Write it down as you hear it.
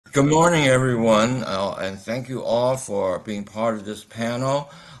Good morning, everyone, and thank you all for being part of this panel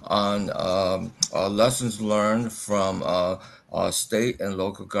on lessons learned from state and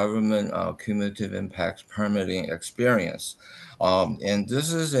local government cumulative impacts permitting experience. And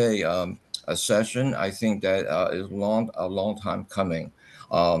this is a session I think that is a long time coming.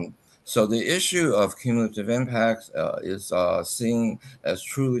 Um, so the issue of cumulative impacts is seen as a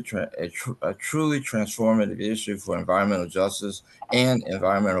truly transformative issue for environmental justice and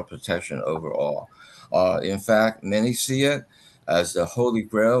environmental protection overall. In fact, many see it as the holy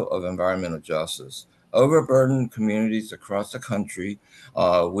grail of environmental justice. Overburdened communities across the country,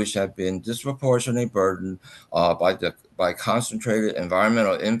 which have been disproportionately burdened by concentrated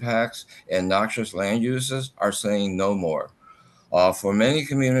environmental impacts and noxious land uses, are saying no more. For many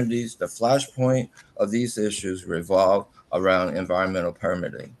communities, the flashpoint of these issues revolve around environmental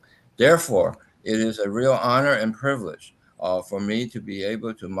permitting. Therefore, it is a real honor and privilege for me to be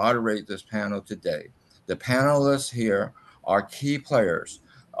able to moderate this panel today. The panelists here are key players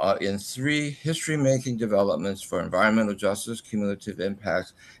in three history-making developments for environmental justice, cumulative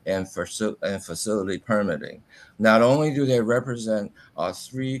impacts, and facility permitting. Not only do they represent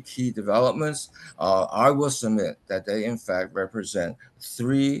three key developments, I will submit that they, in fact, represent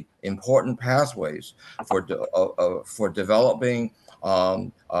three important pathways for developing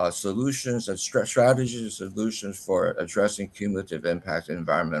solutions and strategies and solutions for addressing cumulative impact and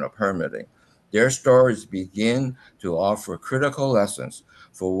environmental permitting. Their stories begin to offer critical lessons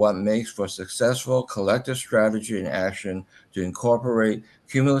for what makes for successful collective strategy and action to incorporate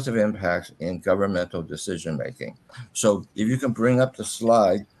cumulative impacts in governmental decision making. So, if you can bring up the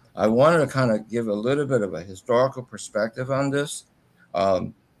slide, I wanted to kind of give a little bit of a historical perspective on this.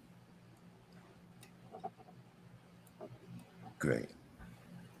 Um, Great.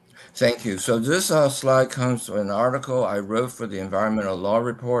 Thank you. So this slide comes from an article I wrote for the Environmental Law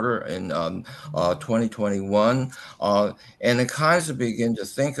Reporter in 2021, and it kind of begin to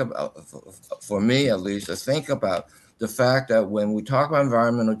think about, for me at least, to think about the fact that when we talk about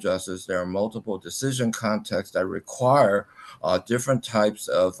environmental justice, there are multiple decision contexts that require different types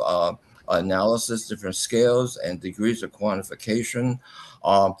of analysis, different scales and degrees of quantification,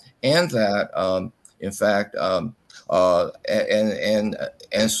 um, and that, in fact,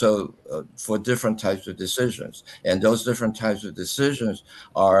 and so for different types of decisions, and those different types of decisions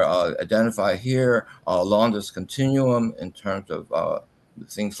are identified here along this continuum in terms of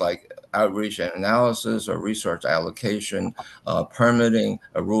things like outreach and analysis or resource allocation, permitting,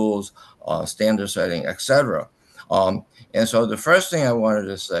 rules, standard setting, etc. Um, and so the first thing I wanted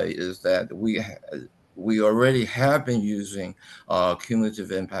to say is that we already have been using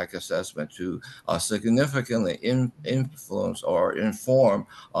cumulative impact assessment to significantly influence or inform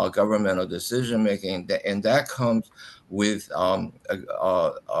governmental decision making, and that comes with Cal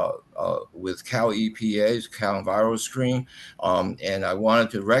EPA's Cal Enviro Screen, and I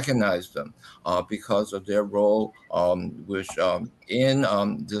wanted to recognize them because of their role, which in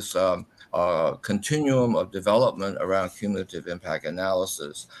this. Continuum of development around cumulative impact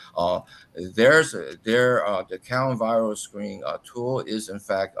analysis. The Cal Enviro Screen tool is in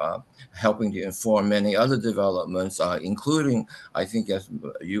fact helping to inform many other developments, including, I think, as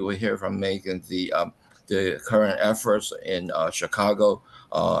you will hear from Megan, the current efforts in Chicago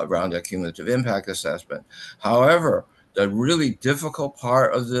around the cumulative impact assessment. However, the really difficult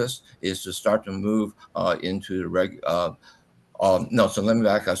part of this is to start to move into the no, so let me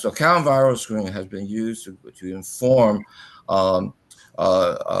back up. So Cal Enviro Screen has been used to inform um,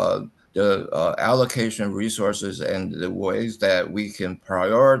 the allocation of resources and the ways that we can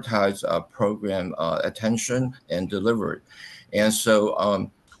prioritize program attention and delivery. And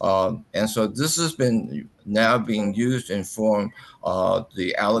so, and so this has been now being used to inform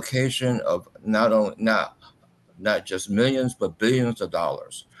the allocation of not just millions but billions of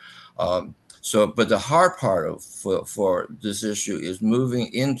dollars. But the hard part for this issue is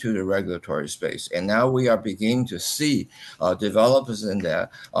moving into the regulatory space. And now we are beginning to see developers in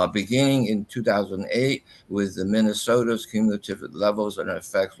that, beginning in 2008 with the Minnesota's cumulative levels and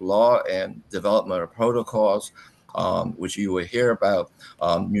effects law and development of protocols, which you will hear about,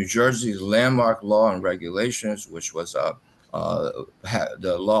 New Jersey's landmark law and regulations, which was the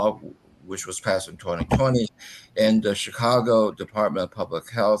law which was passed in 2020, and the Chicago Department of Public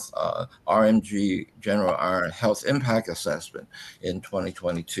Health RMG General Iron Health Impact Assessment in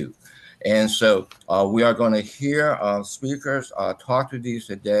 2022. And so we are going to hear speakers talk to these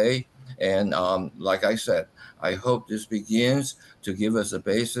today. And like I said, I hope this begins to give us a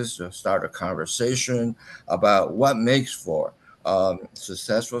basis to start a conversation about what makes for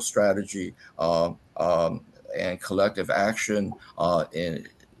successful strategy and collective action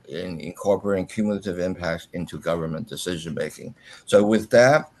in incorporating cumulative impacts into government decision making. So with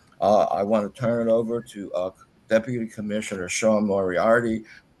that, I want to turn it over to Deputy Commissioner Sean Moriarty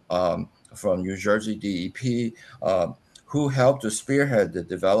from New Jersey DEP, who helped to spearhead the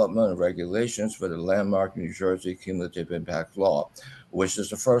development of regulations for the landmark New Jersey Cumulative Impact Law, which is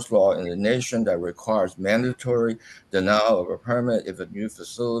the first law in the nation that requires mandatory denial of a permit if a new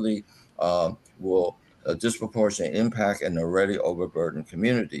facility will disproportionate impact an already overburdened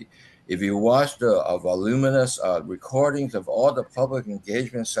community. If you watch the voluminous recordings of all the public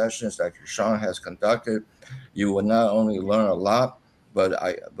engagement sessions that Sean has conducted, you will not only learn a lot,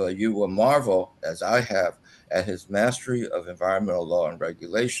 but you will marvel, as I have, at his mastery of environmental law and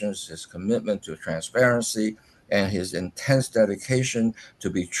regulations, his commitment to transparency, and his intense dedication to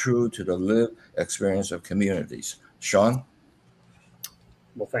be true to the lived experience of communities. Sean?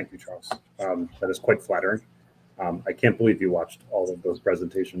 Well, thank you, Charles. That is quite flattering. I can't believe you watched all of those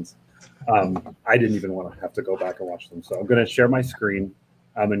presentations. I didn't even want to have to go back and watch them. So I'm going to share my screen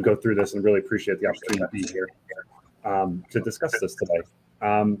and go through this, and really appreciate the opportunity to be here to discuss this today.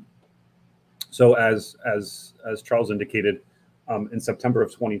 So as Charles indicated, in September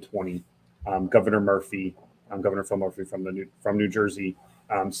of 2020, Governor Phil Murphy from New Jersey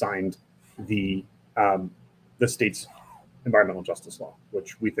signed the state's environmental justice law,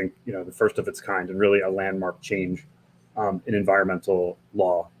 which we think, the first of its kind and really a landmark change in environmental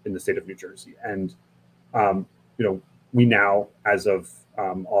law in the state of New Jersey. And we now, as of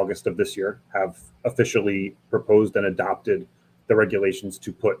August of this year, have officially proposed and adopted the regulations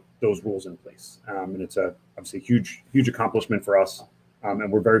to put those rules in place. And it's obviously a huge accomplishment for us.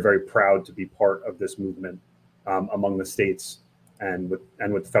 And we're very, very proud to be part of this movement among the states and with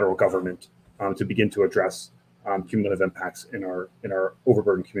the federal government to begin to address cumulative impacts in our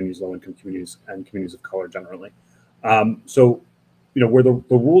overburdened communities, low-income communities, and communities of color generally. So, where the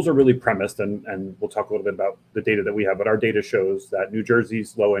rules are really premised, and we'll talk a little bit about the data that we have, but our data shows that New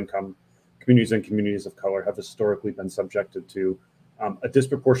Jersey's low-income communities and communities of color have historically been subjected to a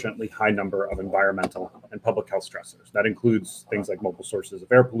disproportionately high number of environmental and public health stressors. That includes things like multiple sources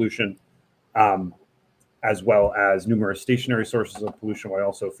of air pollution, as well as numerous stationary sources of pollution, while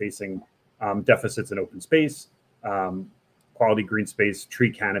also facing deficits in open space, quality green space,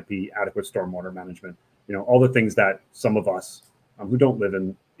 tree canopy, adequate stormwater management. All the things that some of us who don't live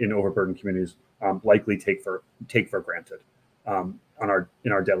in overburdened communities likely take for granted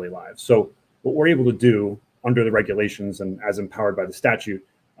in our daily lives. So what we're able to do under the regulations and as empowered by the statute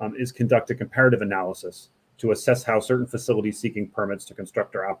is conduct a comparative analysis to assess how certain facilities seeking permits to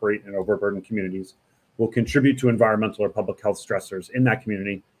construct or operate in overburdened communities will contribute to environmental or public health stressors in that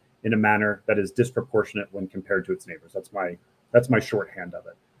community in a manner that is disproportionate when compared to its neighbors. That's my shorthand of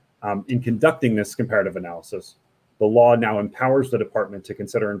it. In conducting this comparative analysis, the law now empowers the department to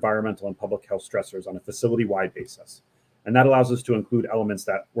consider environmental and public health stressors on a facility-wide basis. And that allows us to include elements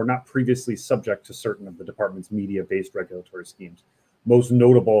that were not previously subject to certain of the department's media-based regulatory schemes. Most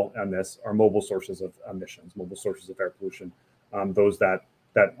notable on this are mobile sources of emissions, mobile sources of air pollution, those that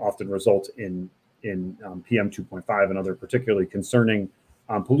often result in PM 2.5 and other particularly concerning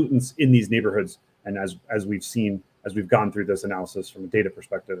pollutants in these neighborhoods. And as we've seen, as we've gone through this analysis from a data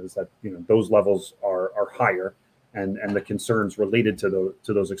perspective, is that those levels are higher, and the concerns related to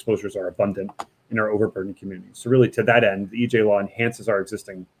those exposures are abundant in our overburdened communities. So really, to that end, the EJ law enhances our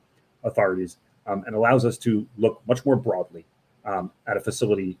existing authorities and allows us to look much more broadly at a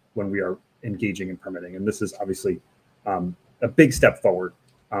facility when we are engaging in permitting. And this is obviously a big step forward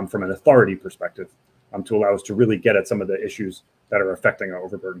from an authority perspective to allow us to really get at some of the issues that are affecting our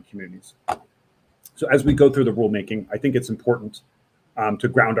overburdened communities. So as we go through the rulemaking, I think it's important to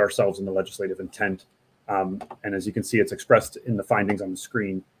ground ourselves in the legislative intent. And as you can see, it's expressed in the findings on the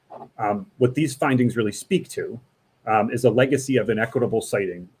screen. What these findings really speak to is a legacy of inequitable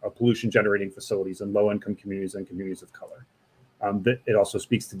siting of pollution-generating facilities in low-income communities and communities of color. It also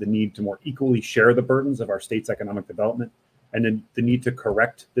speaks to the need to more equally share the burdens of our state's economic development, and then the need to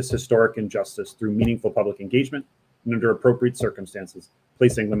correct this historic injustice through meaningful public engagement and under appropriate circumstances,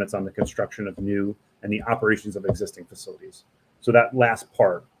 placing limits on the construction of new and the operations of existing facilities. So that last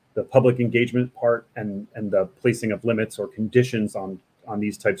part, the public engagement part and the placing of limits or conditions on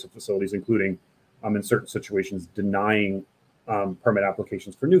these types of facilities, including in certain situations denying permit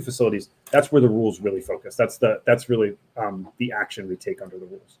applications for new facilities, that's where the rules really focus. That's really the action we take under the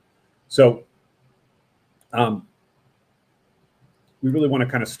rules. So we really want to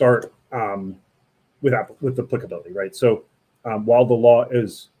kind of start with applicability, right? So while the law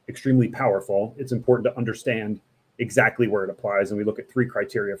is extremely powerful, it's important to understand exactly where it applies. And we look at 3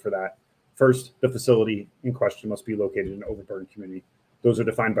 criteria for that. First, the facility in question must be located in an overburdened community. those are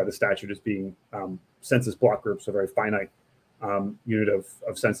defined by the statute as being census block groups, a very finite unit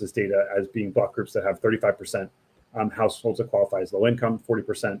of census data, as being block groups that have 35% households that qualify as low income,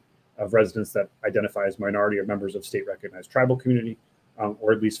 40% of residents that identify as minority or members of state recognized tribal community,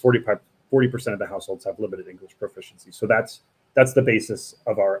 or at least 40% of the households have limited English proficiency. So that's the basis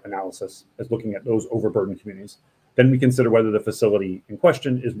of our analysis, is looking at those overburdened communities. Then we consider whether the facility in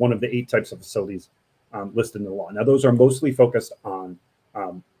question is one of the 8 types of facilities listed in the law. Now, those are mostly focused on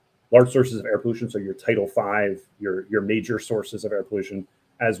large sources of air pollution, so your Title V, your major sources of air pollution,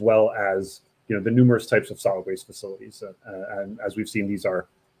 as well as the numerous types of solid waste facilities. And as we've seen, these are,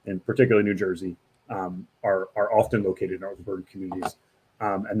 in particular New Jersey, are often located in overburdened communities.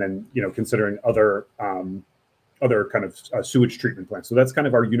 And then considering other kind of sewage treatment plants. So that's kind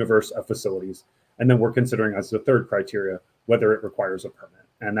of our universe of facilities. And then we're considering, as the third criteria, whether it requires a permit.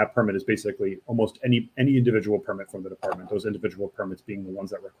 And that permit is basically almost any individual permit from the department, those individual permits being the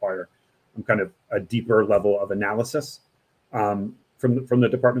ones that require kind of a deeper level of analysis. From the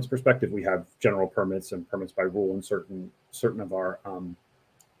department's perspective, we have general permits and permits by rule in certain of our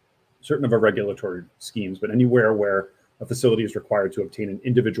regulatory schemes. But anywhere where a facility is required to obtain an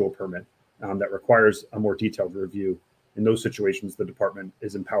individual permit that requires a more detailed review, in those situations, the department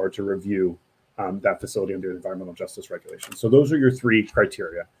is empowered to review that facility under environmental justice regulations. So those are your 3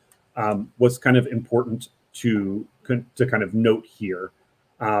 criteria. What's kind of important to kind of note here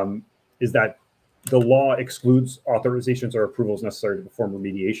is that the law excludes authorizations or approvals necessary to perform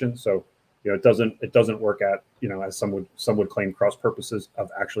remediation. So it doesn't work at as some would claim, cross purposes of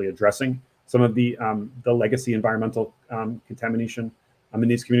actually addressing some of the legacy environmental contamination in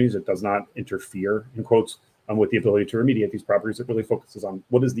these communities. It does not interfere, in quotes, with the ability to remediate these properties. It really focuses on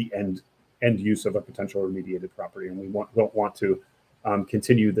what is the end use of a potential remediated property, and we don't want to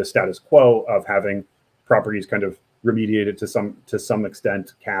continue the status quo of having properties kind of remediated to some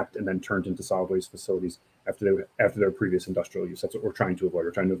extent, capped, and then turned into solid waste facilities after their previous industrial use. That's what we're trying to avoid.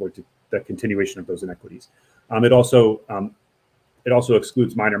 We're trying to avoid the continuation of those inequities. It also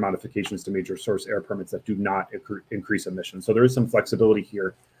excludes minor modifications to major source air permits that do not increase emissions. So there is some flexibility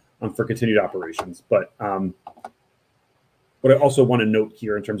here for continued operations. But what I also want to note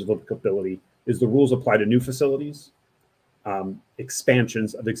here in terms of applicability is the rules apply to new facilities,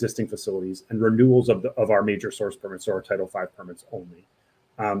 expansions of existing facilities, and renewals of our major source permits, or our Title V permits only.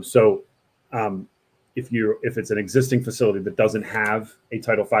 If it's an existing facility that doesn't have a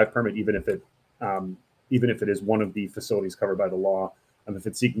Title V permit, even if it is one of the facilities covered by the law, and if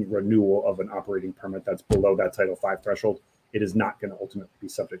it's seeking renewal of an operating permit that's below that Title V threshold, it is not going to ultimately be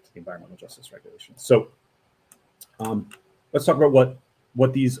subject to the environmental justice regulations. So let's talk about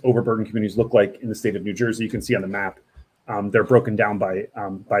what these overburdened communities look like in the state of New Jersey. You can see on the map, they're broken down by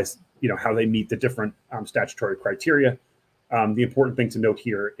how they meet the different statutory criteria. The important thing to note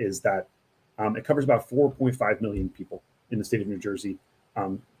here is that it covers about 4.5 million people in the state of New Jersey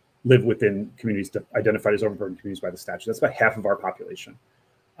live within communities identified as overburdened communities by the statute. That's about half of our population.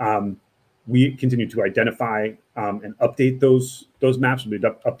 We continue to identify and update those maps. We'll be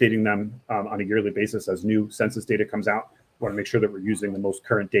updating them on a yearly basis as new census data comes out. We want to make sure that we're using the most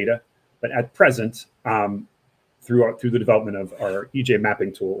current data. But at present, through the development of our EJ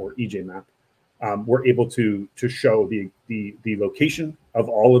mapping tool, or EJ map, we're able to show the location of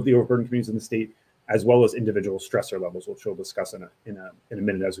all of the overburdened communities in the state, as well as individual stressor levels, which we'll discuss in a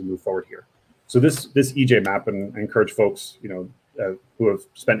minute as we move forward here. So this EJ map, and I encourage folks who have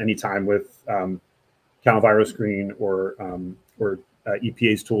spent any time with CalEnviroScreen or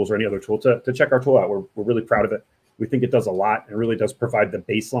EPA's tools or any other tool to check our tool out. We're really proud of it. We think it does a lot, and it really does provide the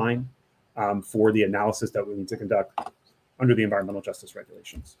baseline for the analysis that we need to conduct under the environmental justice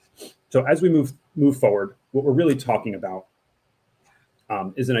regulations. So as we move forward, what we're really talking about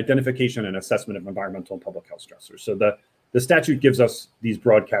is an identification and assessment of environmental and public health stressors. So the statute gives us these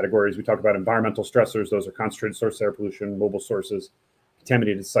broad categories. We talk about environmental stressors. Those are concentrated source air pollution, mobile sources,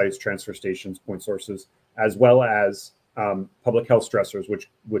 contaminated sites, transfer stations, point sources, as well as public health stressors,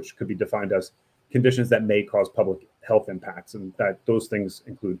 which could be defined as conditions that may cause public health impacts. And that those things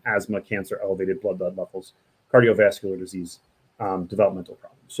include asthma, cancer, elevated blood levels, cardiovascular disease, developmental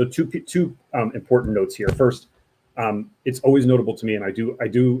problems. So two important notes here. First, it's always notable to me, and I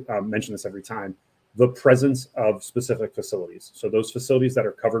do mention this every time, the presence of specific facilities. So those facilities that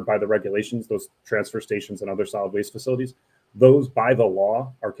are covered by the regulations, those transfer stations and other solid waste facilities, those by the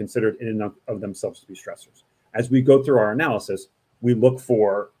law are considered in and of themselves to be stressors. As we go through our analysis, we look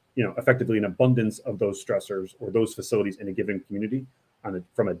for effectively an abundance of those stressors or those facilities in a given community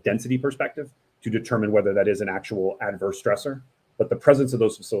from a density perspective to determine whether that is an actual adverse stressor. But the presence of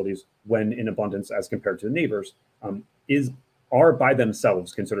those facilities, when in abundance as compared to the neighbors, is are by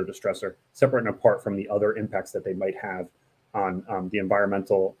themselves considered a stressor, separate and apart from the other impacts that they might have on the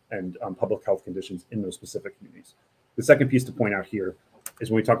environmental and public health conditions in those specific communities. The second piece to point out here is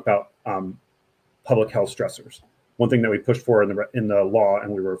when we talk about public health stressors. One thing that we pushed for in the law,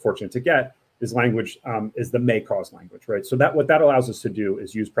 and we were fortunate to get, is language, is the may cause language, right? So that what that allows us to do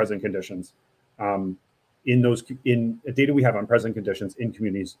is use present conditions in data we have on present conditions in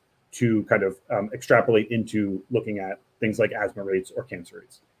communities to kind of extrapolate into looking at things like asthma rates or cancer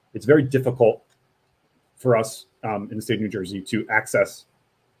rates. It's very difficult for us in the state of New Jersey to access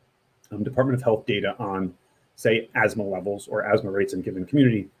Department of Health data on, say, asthma levels or asthma rates in a given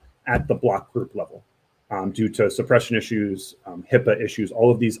community at the block group level. Due to suppression issues, HIPAA issues,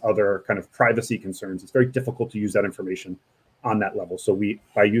 all of these other kind of privacy concerns, it's very difficult to use that information on that level. So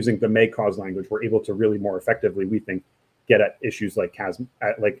by using the may cause language, we're able to really more effectively, we think, get at issues like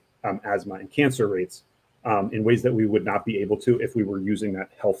asthma and cancer rates in ways that we would not be able to if we were using that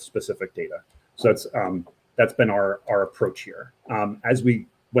health specific data. So that's been our approach here. As we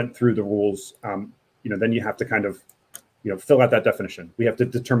went through the rules, then you have to kind of fill out that definition. We have to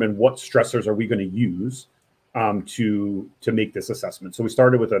determine what stressors are we going to use to make this assessment. So we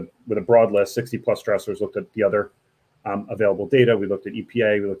started with a broad list, 60 plus stressors, looked at the other available data. We looked at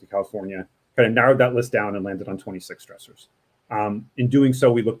EPA, we looked at California, kind of narrowed that list down and landed on 26 stressors. In doing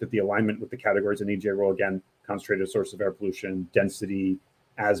so, we looked at the alignment with the categories in EJ rule, again, concentrated source of air pollution, density,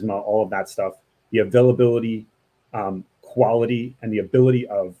 asthma, all of that stuff, the availability, quality, and the ability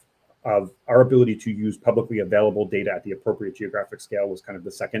of our ability to use publicly available data at the appropriate geographic scale was kind of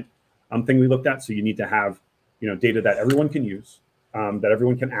the second thing we looked at. So you need to have data that everyone can use, that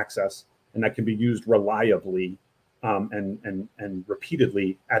everyone can access, and that can be used reliably and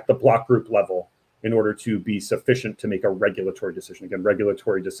repeatedly at the block group level in order to be sufficient to make a regulatory decision. Again,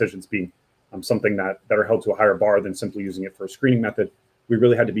 regulatory decisions being something that are held to a higher bar than simply using it for a screening method. We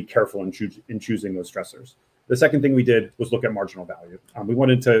really had to be careful in choosing those stressors. The second thing we did was look at marginal value. We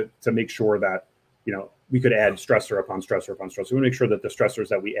wanted to make sure that we could add stressor upon stressor upon stressor. We want to make sure that the stressors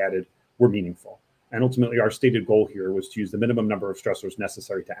that we added were meaningful. And ultimately, our stated goal here was to use the minimum number of stressors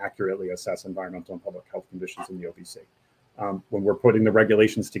necessary to accurately assess environmental and public health conditions in the OBC. When we're putting the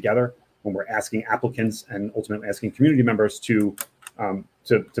regulations together, when we're asking applicants and ultimately asking community members to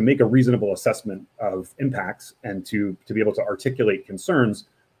make a reasonable assessment of impacts and to be able to articulate concerns,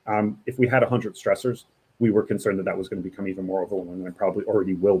 if we had 100 stressors, we were concerned that was going to become even more overwhelming and probably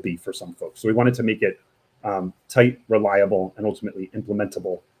already will be for some folks. So we wanted to make it tight, reliable, and ultimately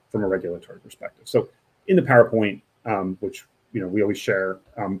implementable from a regulatory perspective. So in the PowerPoint, which we always share,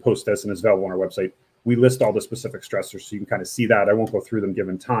 post this and is available on our website, we list all the specific stressors so you can kind of see that. I won't go through them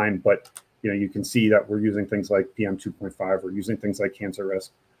given time, but you can see that we're using things like PM 2.5, we're using things like cancer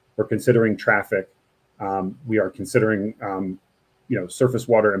risk, we're considering traffic, we are considering surface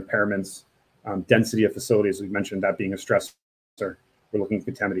water impairments, density of facilities, we mentioned that being a stressor. We're looking at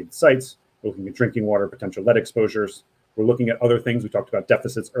contaminated sites, we're looking at drinking water, potential lead exposures. We're looking at other things. We talked about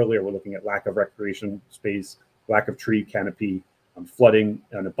deficits earlier. We're looking at lack of recreation space, lack of tree canopy, flooding,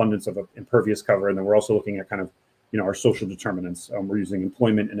 an abundance of impervious cover. And then we're also looking at kind of, our social determinants. We're using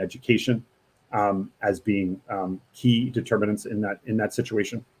employment and education as being key determinants in that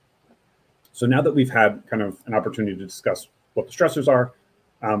situation. So now that we've had kind of an opportunity to discuss what the stressors are,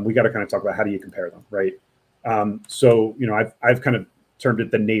 we got to kind of talk about how do you compare them, right? So I've kind of termed it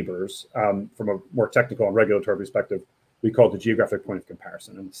the neighbors. From a more technical and regulatory perspective, we call it the geographic point of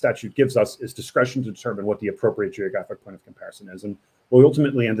comparison. And the statute gives us is discretion to determine what the appropriate geographic point of comparison is. And what we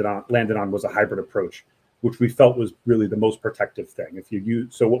ultimately landed on was a hybrid approach, which we felt was really the most protective thing.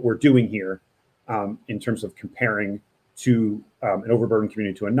 So what we're doing here in terms of comparing to an overburdened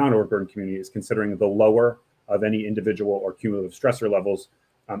community to a non-overburdened community is considering the lower of any individual or cumulative stressor levels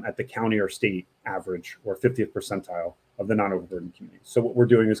at the county or state average or 50th percentile of the non-overburdened communities. So what we're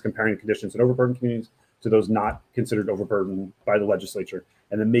doing is comparing conditions in overburdened communities to those not considered overburdened by the legislature,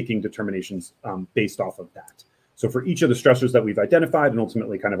 and then making determinations based off of that. So for each of the stressors that we've identified and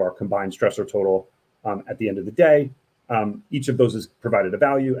ultimately kind of our combined stressor total at the end of the day, each of those is provided a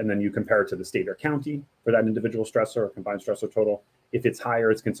value, and then you compare it to the state or county for that individual stressor or combined stressor total. If it's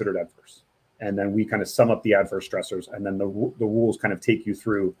higher, it's considered adverse. And then we kind of sum up the adverse stressors, and then the rules kind of take you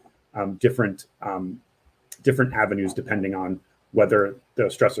through different avenues depending on whether the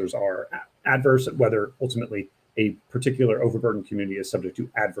stressors are adverse and whether ultimately a particular overburdened community is subject to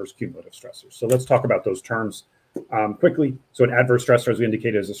adverse cumulative stressors. So let's talk about those terms quickly. So an adverse stressor, as we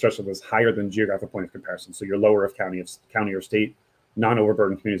indicated, is a stressor that's higher than geographic point of comparison. So you're lower of county or state,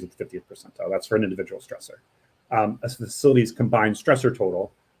 non-overburdened communities at the 50th percentile. That's for an individual stressor. A facility's combined stressor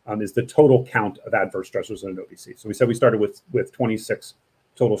total is the total count of adverse stressors in an OBC. So we said we started with 26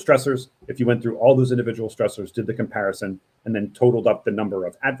 total stressors. If you went through all those individual stressors, did the comparison, and then totaled up the number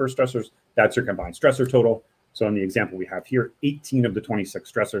of adverse stressors, that's your combined stressor total. So in the example we have here, 18 of the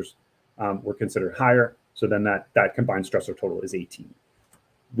 26 stressors were considered higher. So then that combined stressor total is 18.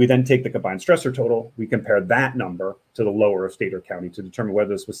 We then take the combined stressor total, we compare that number to the lower of state or county to determine whether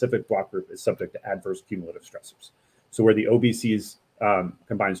the specific block group is subject to adverse cumulative stressors. So where the OBC's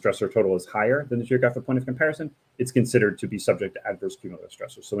combined stressor total is higher than the geographic point of comparison, it's considered to be subject to adverse cumulative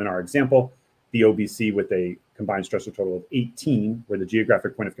stressors. So in our example, the OBC with a combined stressor total of 18, where the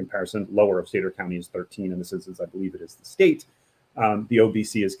geographic point of comparison, lower of state or county, is 13. In this instance, I believe it is the state. The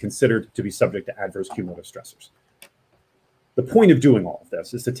OBC is considered to be subject to adverse cumulative stressors. The point of doing all of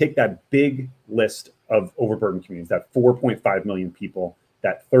this is to take that big list of overburdened communities, that 4.5 million people,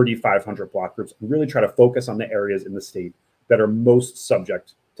 that 3,500 block groups, and really try to focus on the areas in the state that are most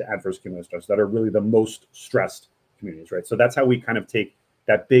subject to adverse cumulative stress, that are really the most stressed communities, right? So that's how we kind of take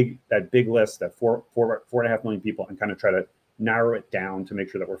that big list, that 4.5 million people, and kind of try to narrow it down to make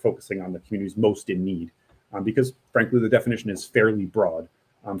sure that we're focusing on the communities most in need, because frankly, the definition is fairly broad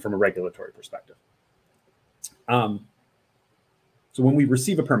from a regulatory perspective. So when we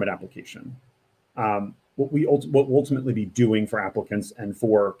receive a permit application, what we'll ultimately be doing for applicants and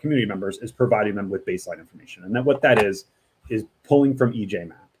for community members is providing them with baseline information. And then what that is pulling from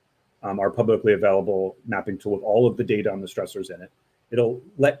EJMap, our publicly available mapping tool with all of the data on the stressors in it. It'll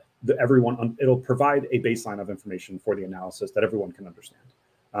let it'll provide a baseline of information for the analysis that everyone can understand.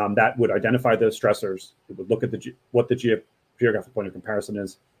 That would identify the stressors. It would look at what the geographic point of comparison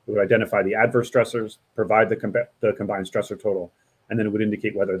is. It would identify the adverse stressors, provide the combined stressor total, and then it would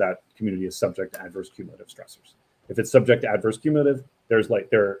indicate whether that community is subject to adverse cumulative stressors. If it's subject to adverse cumulative, there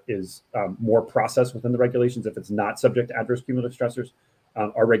is more process within the regulations. If it's not subject to adverse cumulative stressors,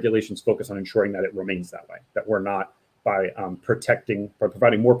 our regulations focus on ensuring that it remains that way, that we're not, by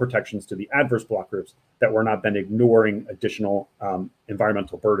providing more protections to the adverse block groups, that we're not then ignoring additional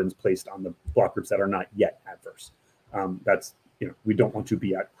environmental burdens placed on the block groups that are not yet adverse. We don't want to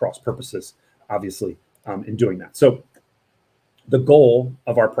be at cross purposes, obviously, in doing that. So the goal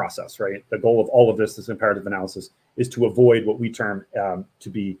of our process, right? The goal of all of this comparative analysis, is to avoid what we term to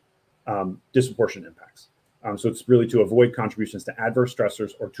be disproportionate impacts. So it's really to avoid contributions to adverse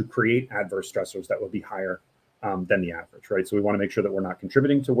stressors or to create adverse stressors that would be higher than the average, right? So we want to make sure that we're not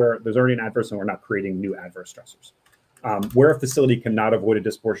contributing to where there's already an adverse and we're not creating new adverse stressors. Where a facility cannot avoid a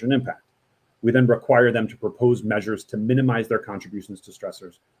disproportionate impact, we then require them to propose measures to minimize their contributions to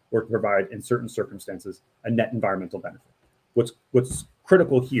stressors or to provide, in certain circumstances, a net environmental benefit. What's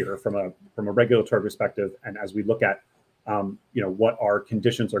critical here from a regulatory perspective, and as we look at what our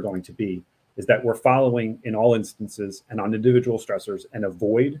conditions are going to be, is that we're following in all instances and on individual stressors and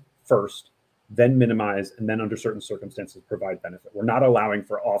avoid first, then minimize, and then under certain circumstances provide benefit. We're not allowing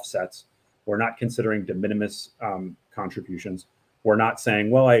for offsets. We're not considering de minimis contributions. We're not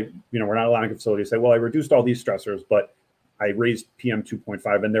saying, well, we're not allowing a facility to say, well, I reduced all these stressors, but I raised PM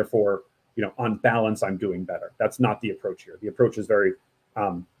 2.5, and therefore, on balance, I'm doing better. That's not the approach here. The approach is very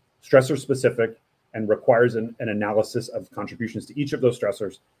stressor specific and requires an analysis of contributions to each of those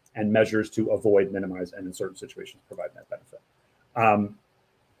stressors and measures to avoid, minimize, and in certain situations provide net benefit.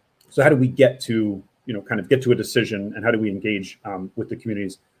 So how do we get to a decision, and how do we engage with the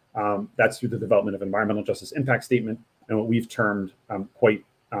communities? That's through the development of environmental justice impact statement and what we've termed quite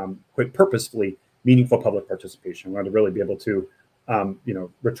purposefully meaningful public participation. We want to really be able to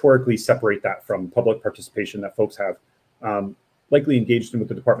rhetorically separate that from public participation that folks have likely engaged in with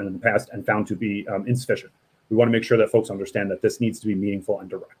the department in the past and found to be insufficient. We want to make sure that folks understand that this needs to be meaningful and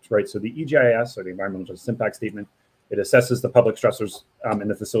direct, right? So the EGIS, or the Environmental Justice Impact Statement, it assesses the public stressors in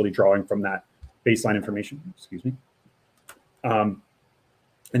the facility drawing from that baseline information, and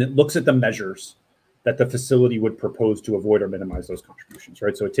it looks at the measures that the facility would propose to avoid or minimize those contributions,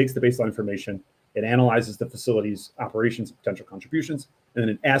 right? So it takes the baseline information, it analyzes the facility's operations and potential contributions, and then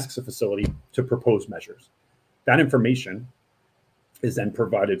it asks a facility to propose measures. That information is then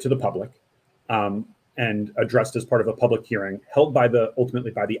provided to the public and addressed as part of a public hearing held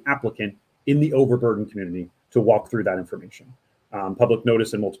ultimately by the applicant in the overburdened community to walk through that information. Public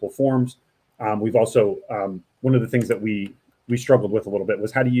notice in multiple forms. We've also, one of the things that we struggled with a little bit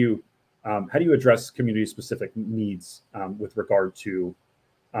was how do you address community specific needs with regard to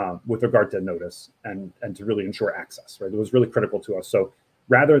notice and to really ensure access, right? It was really critical to us. So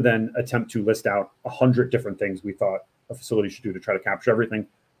rather than attempt to list out 100 different things we thought a facility should do to try to capture everything,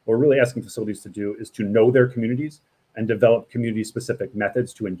 what we're really asking facilities to do is to know their communities and develop community specific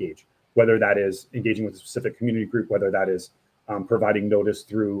methods to engage, whether that is engaging with a specific community group, whether that is providing notice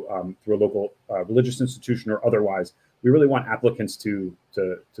through through a local religious institution or otherwise. We really want applicants to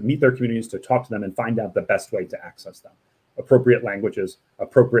meet their communities, to talk to them, and find out the best way to access them. Appropriate languages,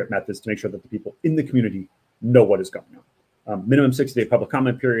 appropriate methods to make sure that the people in the community know what is going on. Minimum 60-day public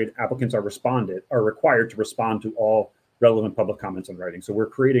comment period. Applicants are required to respond to all relevant public comments in writing. So we're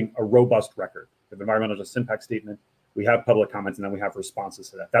creating a robust record. We have environmental justice impact statement, we have public comments, and then we have responses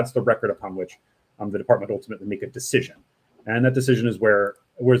to that. That's the record upon which the department ultimately make a decision. And that decision is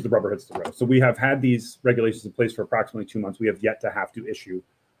where's the rubber hits the road. So we have had these regulations in place for approximately 2 months. We have yet to have to issue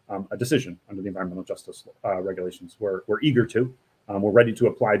a decision under the environmental justice regulations. We're eager to. We're ready to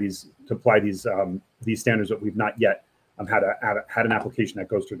apply these standards, but we've not yet had an application that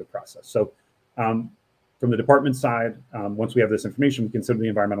goes through the process. So from the department side, once we have this information, we consider the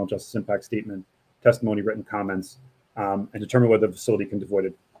environmental justice impact statement, testimony, written comments, and determine whether the facility can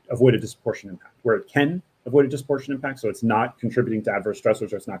avoid a disproportionate impact. Where it can avoid a disproportionate impact, so it's not contributing to adverse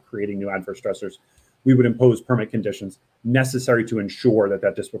stressors or it's not creating new adverse stressors, we would impose permit conditions necessary to ensure that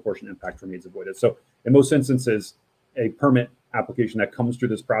that disproportionate impact remains avoided. So in most instances, a permit application that comes through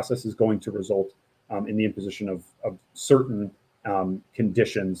this process is going to result in the imposition of certain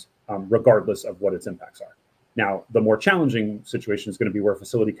conditions, regardless of what its impacts are. Now, the more challenging situation is going to be where a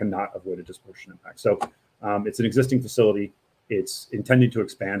facility cannot avoid a disproportionate impact. So it's an existing facility. It's intended to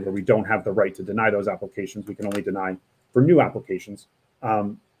expand where we don't have the right to deny those applications. We can only deny for new applications.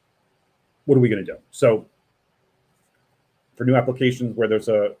 What are we going to do? So for new applications where there's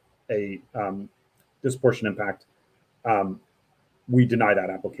a disproportionate impact, we deny that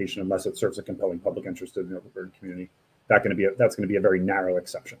application unless it serves a compelling public interest in the overburdened community. That's going to be a very narrow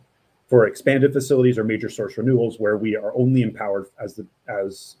exception. For expanded facilities or major source renewals, where we are only empowered as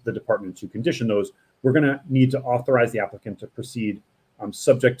the department to condition those, we're going to need to authorize the applicant to proceed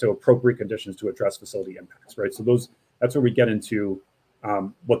subject to appropriate conditions to address facility impacts, right? So that's where we get into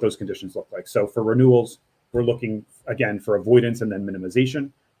what those conditions look like. So for renewals, we're looking, again, for avoidance and then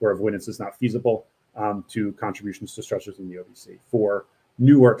minimization, where avoidance is not feasible, to contributions to stressors in the ODC. For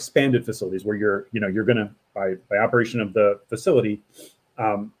new or expanded facilities, where you're going to, by operation of the facility,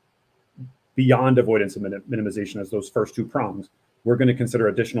 beyond avoidance and minimization as those first two prongs, we're going to consider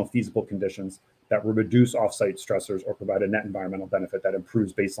additional feasible conditions that will reduce offsite stressors or provide a net environmental benefit that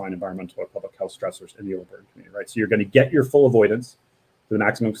improves baseline environmental or public health stressors in the overburdened community, right? So you're going to get your full avoidance to the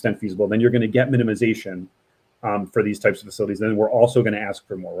maximum extent feasible. Then you're going to get minimization for these types of facilities. Then we're also going to ask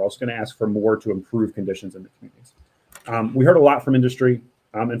for more. We're also going to ask for more to improve conditions in the communities. We heard a lot from industry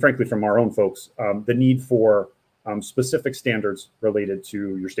and frankly from our own folks, the need for specific standards related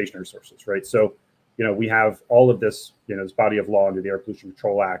to your stationary sources, right? So, we have all of this, this body of law under the Air Pollution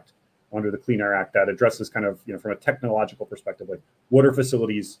Control Act, under the Clean Air Act that addresses kind of, from a technological perspective, like what are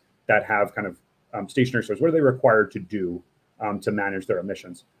facilities that have kind of stationary sources, what are they required to do to manage their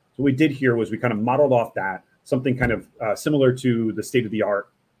emissions? So what we did here was we kind of modeled off that, something kind of similar to the state-of-the-art,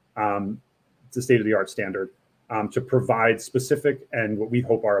 standard to provide specific and what we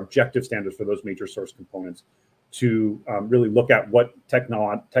hope are objective standards for those major source components to really look at what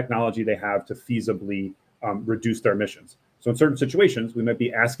technology they have to feasibly reduce their emissions. So in certain situations, we might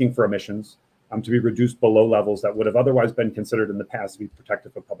be asking for emissions to be reduced below levels that would have otherwise been considered in the past to be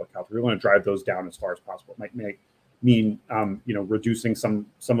protective of public health. We want to drive those down as far as possible. It might mean reducing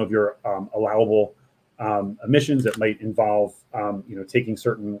some of your allowable emissions. It might involve taking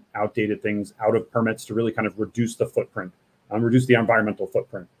certain outdated things out of permits to really kind of reduce the footprint, reduce the environmental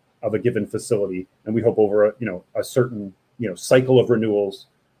footprint of a given facility. And we hope over a certain cycle of renewals,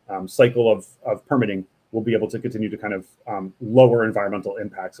 cycle of permitting, we'll be able to continue to kind of lower environmental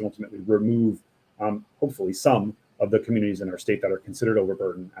impacts and ultimately remove hopefully some of the communities in our state that are considered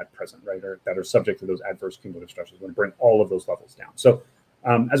overburdened at present, right, or that are subject to those adverse cumulative stressors. We're going to bring all of those levels down. So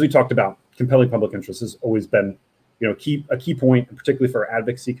as we talked about, compelling public interest has always been a key point, and particularly for our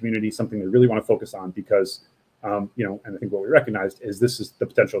advocacy community, something we really want to focus on because and I think what we recognized is this is the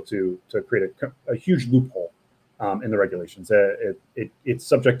potential to create a huge loophole in the regulations. It's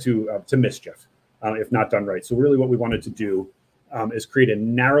subject to mischief if not done right. So really what we wanted to do is create a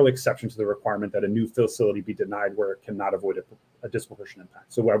narrow exception to the requirement that a new facility be denied where it cannot avoid a disproportionate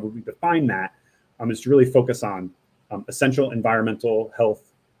impact. So where we define that is to really focus on essential environmental,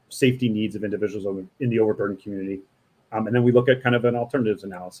 health, safety needs of individuals in the overburdened community. And then we look at kind of an alternatives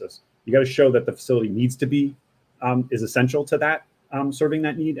analysis. You got to show that the facility needs to be is essential to that, serving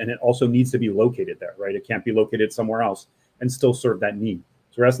that need, and it also needs to be located there, right? It can't be located somewhere else and still serve that need.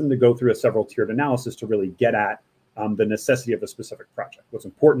 So we're asking them to go through a several tiered analysis to really get at the necessity of a specific project. What's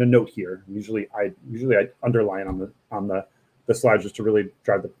important to note here, usually I underline on the slides just to really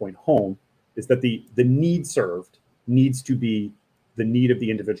drive the point home, is that the need served needs to be the need of the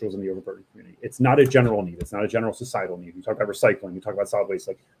individuals in the overburdened community. It's not a general need. It's not a general societal need. You talk about recycling, you talk about solid waste,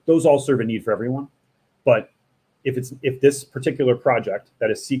 like those all serve a need for everyone. But if this particular project that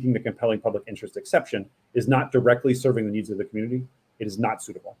is seeking the compelling public interest exception is not directly serving the needs of the community, it is not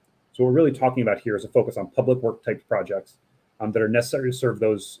suitable. So what we're really talking about here is a focus on public work type projects that are necessary to serve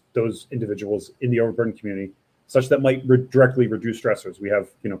those individuals in the overburdened community, such that might directly reduce stressors. We have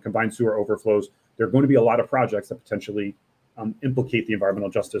combined sewer overflows. There are going to be a lot of projects that potentially implicate the environmental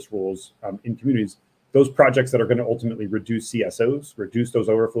justice rules in communities. Those projects that are going to ultimately reduce CSOs, reduce those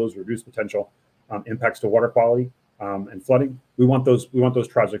overflows, reduce potential impacts to water quality and flooding. We want those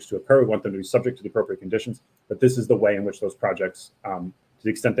projects to occur. We want them to be subject to the appropriate conditions. But this is the way in which those projects, to the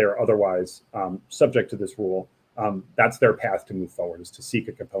extent they are otherwise subject to this rule, that's their path to move forward, is to seek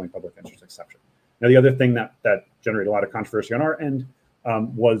a compelling public interest exception. Now, the other thing that generated a lot of controversy on our end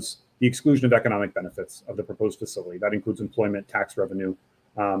was the exclusion of economic benefits of the proposed facility. That includes employment, tax revenue,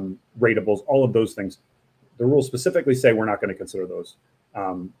 ratables, all of those things. The rules specifically say we're not going to consider those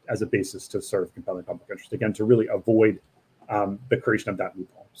as a basis to serve compelling public interest, again, to really avoid the creation of that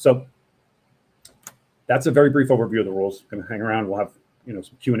loophole. So that's a very brief overview of the rules. Going to hang around. We'll have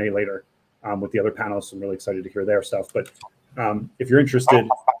some Q&A later with the other panelists. I'm really excited to hear their stuff. But if you're interested,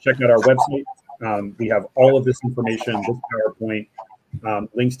 check out our website. We have all of this information, this PowerPoint,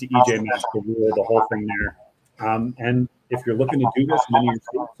 links to EJ Max, the rule, the whole thing there. And if you're looking to do this in any of your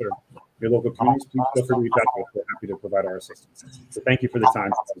states or your local communities, please feel free to reach out to us. We're happy to provide our assistance. So thank you for the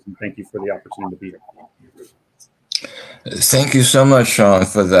time, and thank you for the opportunity to be here. Thank you so much, Sean,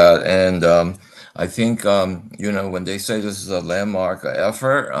 for that. And I think, when they say this is a landmark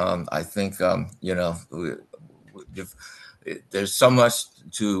effort, I think, there's so much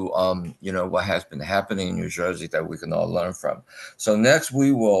to, what has been happening in New Jersey that we can all learn from. So next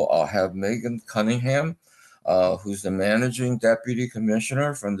we will have Megan Cunningham, who's the Managing Deputy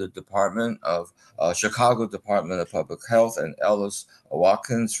Commissioner from the Chicago Department of Public Health, and Ellis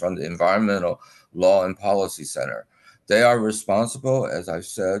Watkins from the Environmental Law and Policy Center. They are responsible, as I've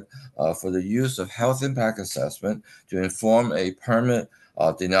said, for the use of health impact assessment to inform a permit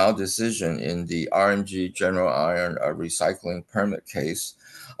denial decision in the RMG General Iron recycling permit case,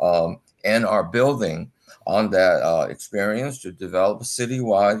 and are building on that experience to develop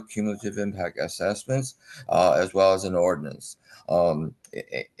citywide cumulative impact assessments, as well as an ordinance. And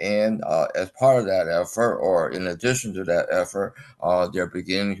as part of that effort, or in addition to that effort, they're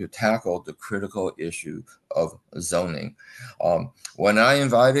beginning to tackle the critical issue of zoning. When I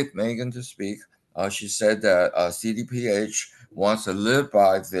invited Megan to speak, she said that CDPH wants to live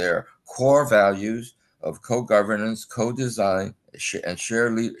by their core values of co-governance, co-design, and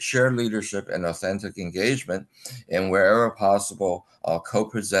shared leadership and authentic engagement, and wherever possible,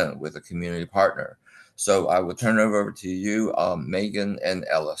 co-present with a community partner. So I will turn it over to you, Megan and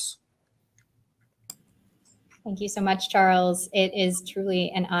Ellis. Thank you so much, Charles. It is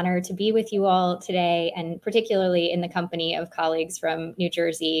truly an honor to be with you all today, and particularly in the company of colleagues from New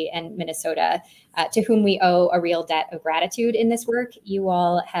Jersey and Minnesota, to whom we owe a real debt of gratitude in this work. You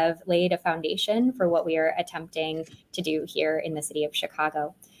all have laid a foundation for what we are attempting to do here in the city of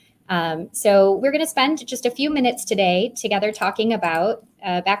Chicago. So we're going to spend just a few minutes today together talking about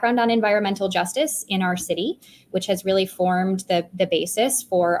background on environmental justice in our city, which has really formed the basis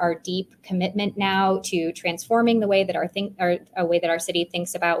for our deep commitment now to transforming the way that our city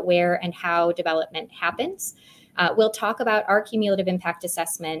thinks about where and how development happens. We'll talk about our cumulative impact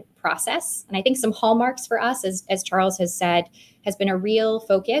assessment process. And I think some hallmarks for us, as Charles has said, has been a real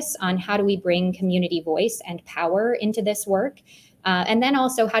focus on how do we bring community voice and power into this work. And then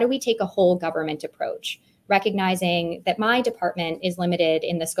also, how do we take a whole government approach, recognizing that my department is limited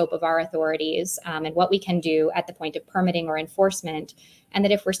in the scope of our authorities and what we can do at the point of permitting or enforcement, and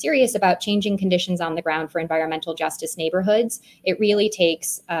that if we're serious about changing conditions on the ground for environmental justice neighborhoods, it really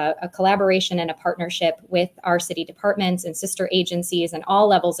takes a collaboration and a partnership with our city departments and sister agencies and all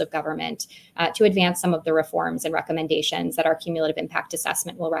levels of government to advance some of the reforms and recommendations that our cumulative impact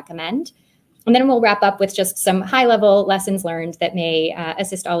assessment will recommend. And then we'll wrap up with just some high-level lessons learned that may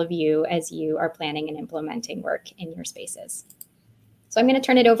assist all of you as you are planning and implementing work in your spaces. So I'm going to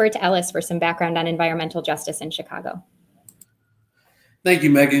turn it over to Ellis for some background on environmental justice in Chicago. Thank you,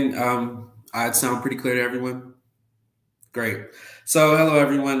 Megan. I sound pretty clear to everyone? Great. So hello,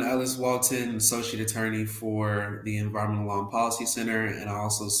 everyone. Ellis Walton, Associate Attorney for the Environmental Law and Policy Center, and I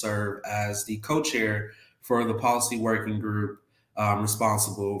also serve as the co-chair for the Policy Working Group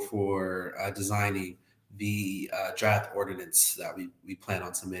responsible for designing the draft ordinance that we plan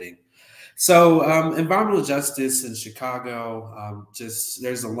on submitting. So environmental justice in Chicago,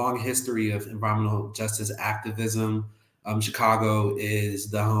 there's a long history of environmental justice activism. Chicago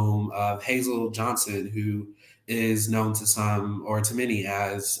is the home of Hazel Johnson, who is known to some or to many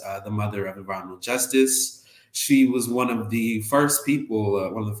as the mother of environmental justice. She was one of the first people,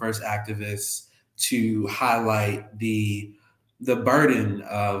 one of the first activists to highlight the burden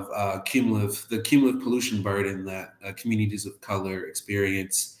of cumulative pollution burden that communities of color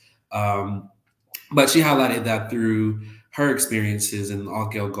experience. But she highlighted that through her experiences in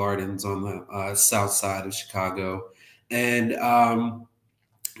Altgeld Gardens on the south side of Chicago. And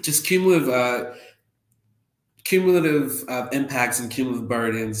just cumulative impacts and cumulative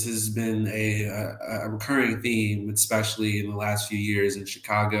burdens has been a recurring theme, especially in the last few years in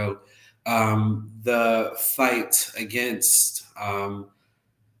Chicago. The fight against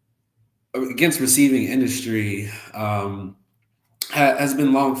receiving industry has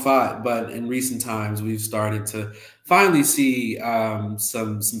been long fought, but in recent times we've started to finally see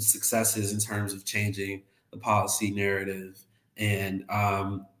some successes in terms of changing the policy narrative and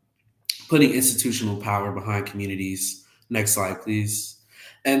putting institutional power behind communities. Next slide, please.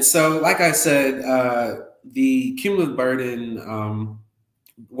 And so, like I said, the cumulative burden,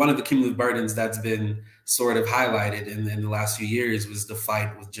 one of the cumulative burdens that's been sort of highlighted in the last few years was the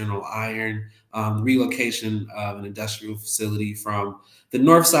fight with General Iron, the relocation of an industrial facility from the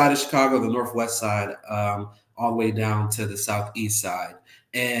north side of Chicago, the northwest side, all the way down to the southeast side.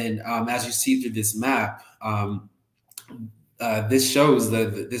 And as you see through this map, this shows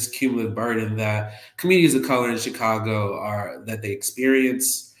this cumulative burden that communities of color in Chicago that they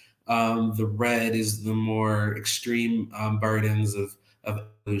experience. The red is the more extreme burdens of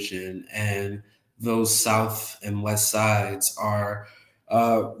pollution, and those south and west sides are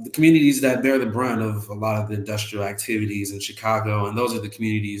the communities that bear the brunt of a lot of the industrial activities in Chicago, and those are the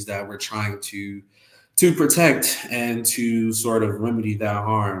communities that we're trying to protect and to sort of remedy that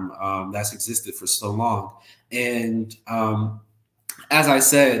harm that's existed for so long. And as I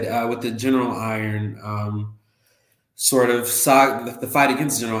said, with the General Iron the fight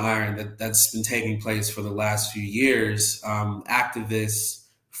against General Iron that's been taking place for the last few years, activists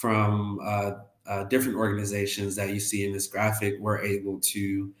from different organizations that you see in this graphic were able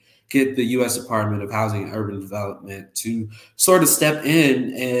to get the U.S. Department of Housing and Urban Development to sort of step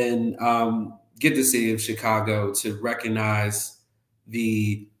in and get the city of Chicago to recognize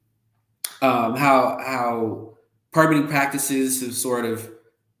the how permitting practices have sort of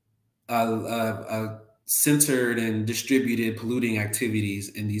centered and distributed polluting activities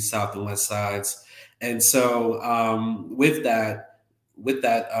in these south and west sides. And so with that,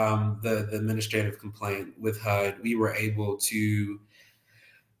 the administrative complaint with HUD, we were able to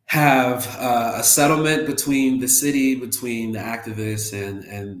have a settlement between the city, between the activists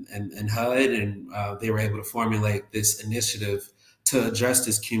and HUD, and they were able to formulate this initiative to address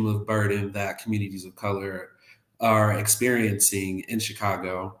this cumulative burden that communities of color are experiencing in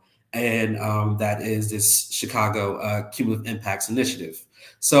Chicago. And that is this Chicago Cumulative Impacts Initiative.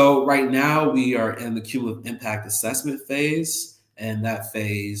 So right now we are in the cumulative impact assessment phase, and that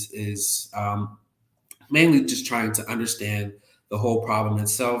phase is mainly just trying to understand the whole problem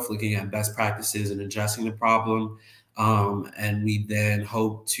itself, looking at best practices and addressing the problem. And we then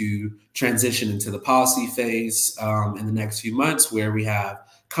hope to transition into the policy phase in the next few months, where we have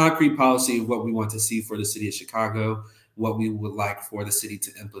concrete policy of what we want to see for the city of Chicago, what we would like for the city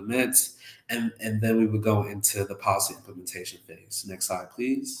to implement, and then we would go into the policy implementation phase. Next slide,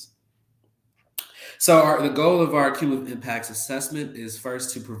 please. So the goal of our cumulative impacts assessment is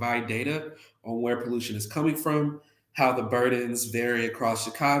first to provide data on where pollution is coming from, how the burdens vary across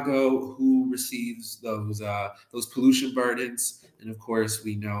Chicago, who receives those pollution burdens, and of course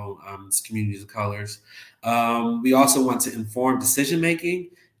we know it's communities of colors. We also want to inform decision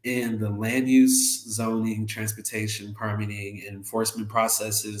making in the land use, zoning, transportation, permitting, and enforcement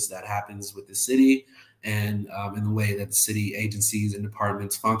processes that happens with the city, and in the way that the city agencies and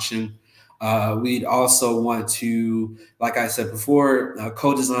departments function. We'd also want to, like I said before,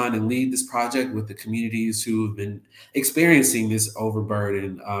 co-design and lead this project with the communities who have been experiencing this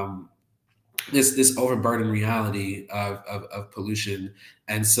overburden, this overburden reality of pollution.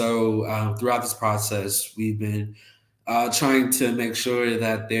 And so throughout this process, we've been trying to make sure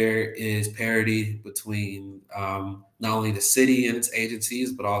that there is parity between not only the city and its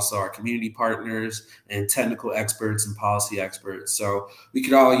agencies, but also our community partners and technical experts and policy experts. So we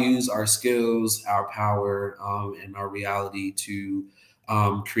could all use our skills, our power, and our reality to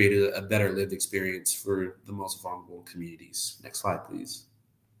create a better lived experience for the most vulnerable communities. Next slide, please.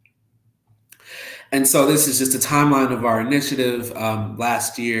 And so this is just a timeline of our initiative.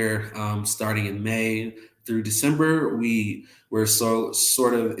 Last year, starting in May through December, we were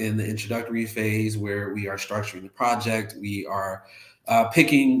sort of in the introductory phase where we are structuring the project. We are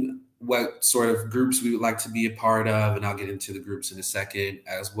picking what sort of groups we would like to be a part of, and I'll get into the groups in a second,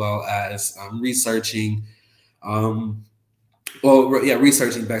 as well as researching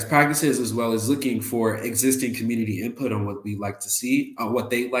researching best practices, as well as looking for existing community input on what we like to see, what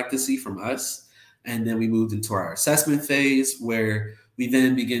they'd like to see from us. And then we moved into our assessment phase, where we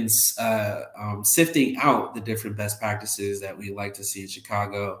then begin sifting out the different best practices that we like to see in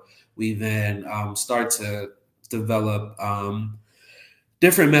Chicago. We then start to develop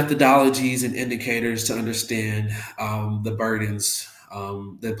different methodologies and indicators to understand the burdens,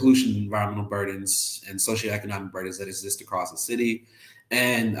 the pollution, environmental burdens, and socioeconomic burdens that exist across the city.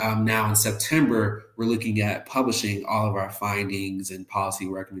 And now in September, we're looking at publishing all of our findings and policy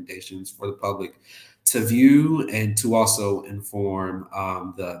recommendations for the public to view and to also inform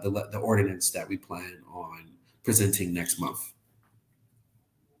the ordinance that we plan on presenting next month.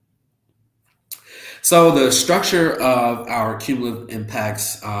 So the structure of our cumulative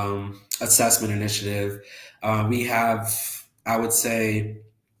impacts assessment initiative, we have, I would say,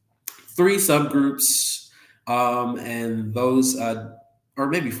 3 subgroups, and those, or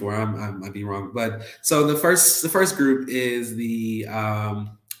maybe 4. I might be wrong, but so the first group is the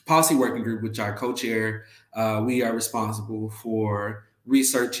policy working group, which I co-chair. We are responsible for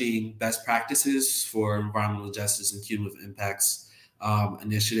researching best practices for environmental justice and cumulative impacts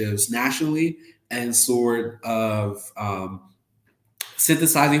initiatives nationally, and sort of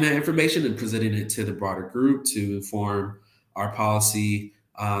synthesizing that information and presenting it to the broader group to inform our policy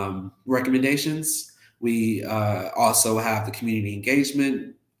recommendations. We also have the community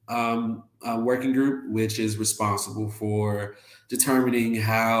engagement working group, which is responsible for determining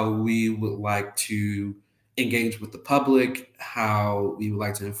how we would like to engage with the public, how we would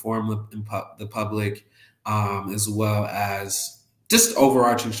like to inform the public, as well as just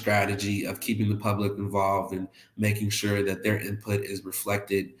overarching strategy of keeping the public involved and making sure that their input is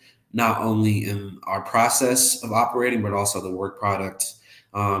reflected not only in our process of operating, but also the work product.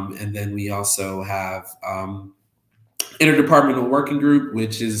 And then we also have Interdepartmental Working Group,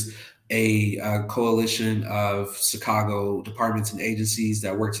 which is a coalition of Chicago departments and agencies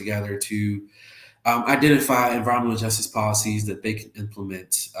that work together to identify environmental justice policies that they can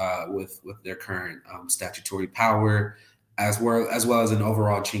implement with their current statutory power, as well as an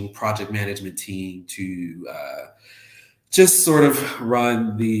overarching project management team to just sort of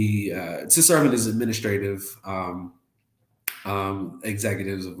run to serve as administrative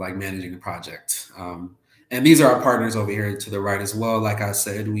executives of like managing a project. And these are our partners over here to the right as well. Like I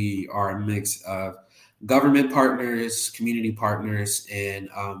said, we are a mix of government partners, community partners, and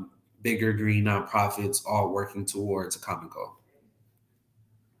bigger green nonprofits, all working towards a common goal.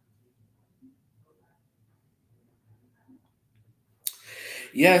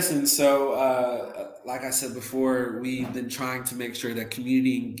 Yes, and so like I said before, we've been trying to make sure that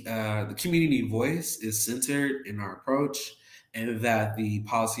the community voice is centered in our approach, and that the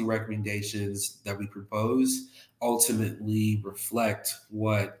policy recommendations that we propose ultimately reflect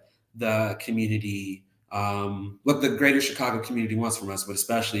what the community, what the greater Chicago community wants from us, but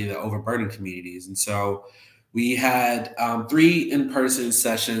especially the overburdened communities. And so we had 3 in-person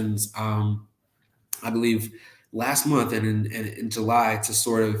sessions, I believe, last month and in July, to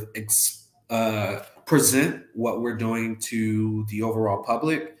sort of present what we're doing to the overall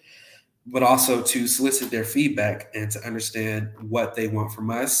public, but also to solicit their feedback and to understand what they want from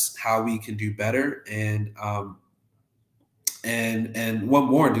us, how we can do better, and what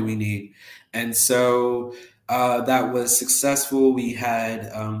more do we need. And so that was successful. We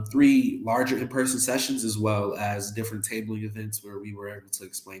had 3 larger in-person sessions, as well as different tabling events where we were able to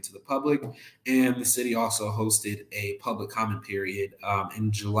explain to the public. And the city also hosted a public comment period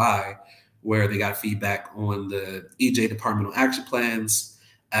in July, where they got feedback on the EJ departmental action plans,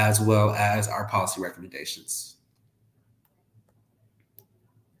 as well as our policy recommendations.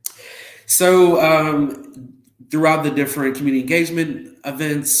 So throughout the different community engagement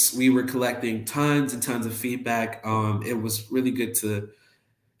events, we were collecting tons and tons of feedback. It was really good to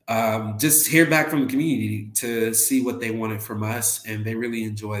just hear back from the community to see what they wanted from us. And they really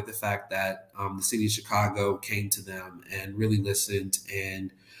enjoyed the fact that the city of Chicago came to them and really listened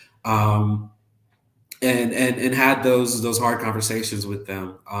and had those hard conversations with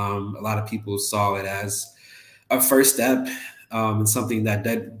them. A lot of people saw it as a first step, and something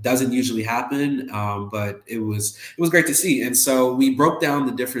that doesn't usually happen, but it was great to see. And so we broke down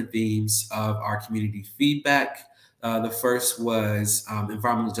the different themes of our community feedback The first was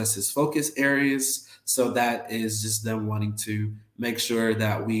environmental justice focus areas. So that is just them wanting to make sure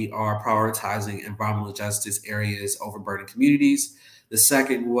that we are prioritizing environmental justice areas over burden communities. The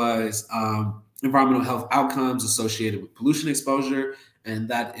second was environmental health outcomes associated with pollution exposure, and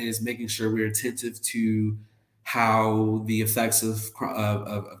that is making sure we're attentive to how the effects of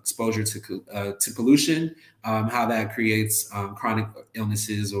exposure to pollution, how that creates chronic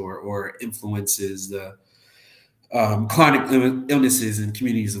illnesses or influences the chronic illnesses in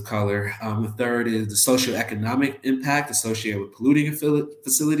communities of color. The third is the socioeconomic impact associated with polluting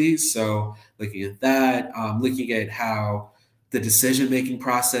facilities. So looking at that, looking at how the decision-making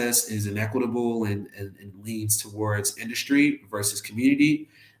process is inequitable and leans towards industry versus community,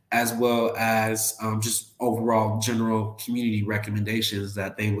 as well as just overall general community recommendations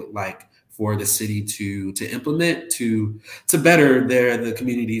that they would like for the city to implement to better the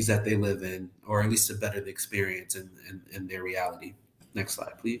communities that they live in, or at least to better the experience and their reality. Next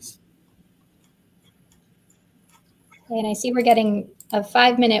slide, please. And I see we're getting a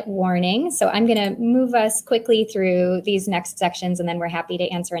 5-minute warning, so I'm going to move us quickly through these next sections, and then we're happy to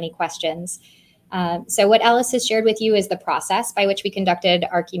answer any questions. So what Ellis has shared with you is the process by which we conducted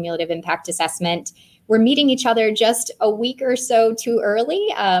our cumulative impact assessment. We're meeting each other just a week or so too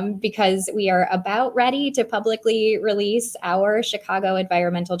early because we are about ready to publicly release our Chicago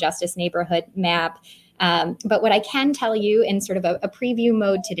Environmental Justice Neighborhood Map. But what I can tell you in sort of a preview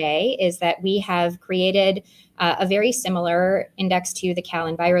mode today is that we have created a very similar index to the Cal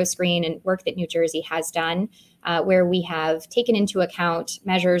Enviro screen and work that New Jersey has done, where we have taken into account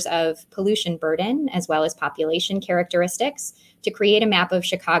measures of pollution burden as well as population characteristics to create a map of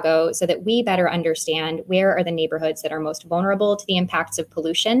Chicago so that we better understand where are the neighborhoods that are most vulnerable to the impacts of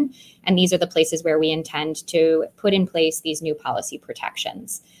pollution. And these are the places where we intend to put in place these new policy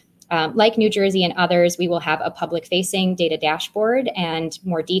protections. Like New Jersey and others, we will have a public-facing data dashboard and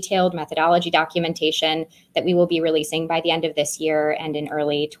more detailed methodology documentation that we will be releasing by the end of this year and in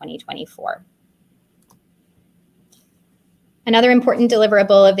early 2024. Another important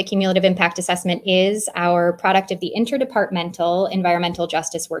deliverable of the cumulative impact assessment is our product of the Interdepartmental Environmental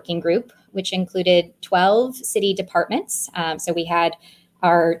Justice Working Group, which included 12 city departments. So we had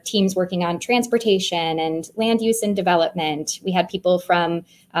our teams working on transportation and land use and development. We had people from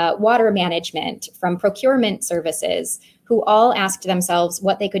water management, from procurement services, who all asked themselves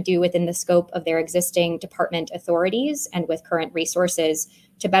what they could do within the scope of their existing department authorities and with current resources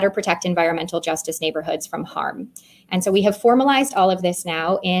to better protect environmental justice neighborhoods from harm. And so we have formalized all of this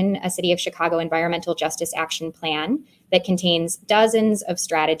now in a City of Chicago Environmental Justice Action Plan that contains dozens of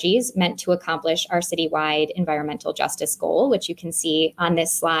strategies meant to accomplish our citywide environmental justice goal, which you can see on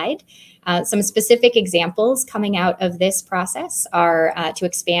this slide. Some specific examples coming out of this process are to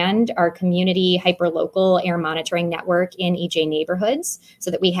expand our community hyperlocal air monitoring network in EJ neighborhoods so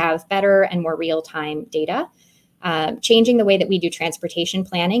that we have better and more real-time data. Changing the way that we do transportation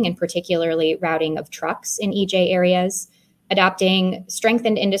planning and particularly routing of trucks in EJ areas, adopting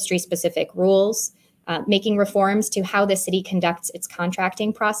strengthened industry-specific rules, making reforms to how the city conducts its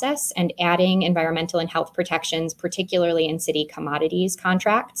contracting process and adding environmental and health protections, particularly in city commodities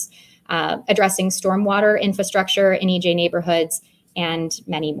contracts, addressing stormwater infrastructure in EJ neighborhoods, and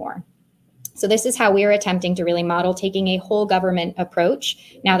many more. So this is how we're attempting to really model taking a whole government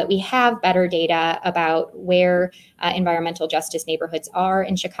approach now that we have better data about where environmental justice neighborhoods are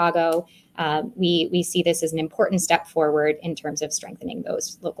in Chicago. We see this as an important step forward in terms of strengthening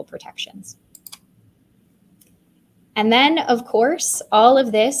those local protections. And then, of course, all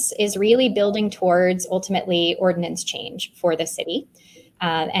of this is really building towards ultimately ordinance change for the city.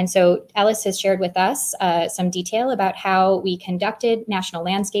 And so Ellis has shared with us some detail about how we conducted national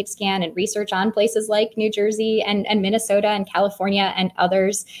landscape scan and research on places like New Jersey and Minnesota and California and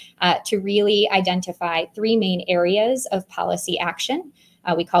others to really identify 3 main areas of policy action.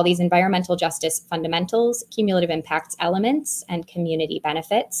 We call these environmental justice fundamentals, cumulative impacts elements, and community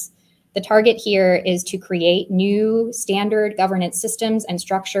benefits. The target here is to create new standard governance systems and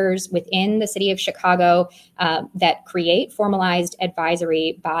structures within the city of Chicago that create formalized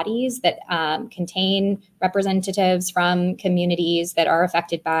advisory bodies that contain representatives from communities that are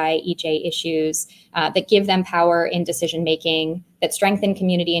affected by EJ issues, that give them power in decision-making, that strengthen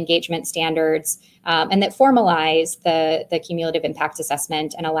community engagement standards, and that formalize the cumulative impact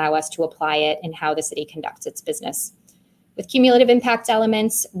assessment and allow us to apply it in how the city conducts its business. With cumulative impact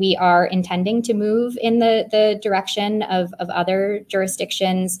elements, we are intending to move in the direction of other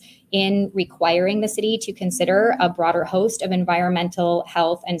jurisdictions in requiring the city to consider a broader host of environmental,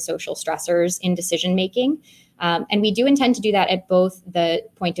 health, and social stressors in decision making. And we do intend to do that at both the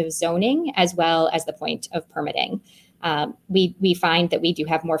point of zoning as well as the point of permitting. We find that we do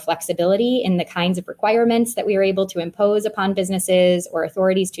have more flexibility in the kinds of requirements that we are able to impose upon businesses or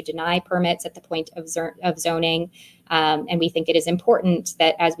authorities to deny permits at the point of zoning. And we think it is important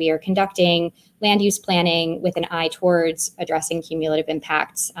that as we are conducting land use planning with an eye towards addressing cumulative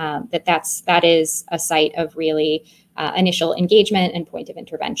impacts, that is a site of really initial engagement and point of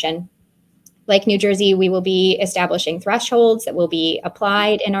intervention. Like New Jersey, we will be establishing thresholds that will be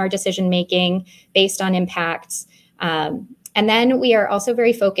applied in our decision making based on impacts. And then we are also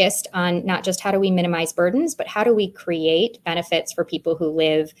very focused on not just how do we minimize burdens, but how do we create benefits for people who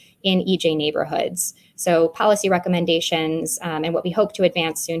live in EJ neighborhoods. So policy recommendations and what we hope to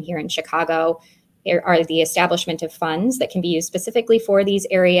advance soon here in Chicago are the establishment of funds that can be used specifically for these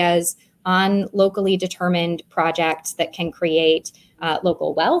areas on locally determined projects that can create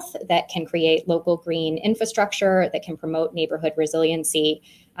local wealth, that can create local green infrastructure, that can promote neighborhood resiliency.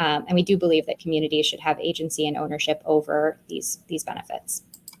 And we do believe that communities should have agency and ownership over these benefits.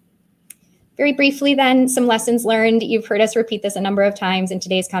 Very briefly then, some lessons learned. You've heard us repeat this a number of times in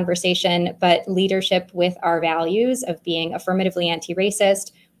today's conversation, but leadership with our values of being affirmatively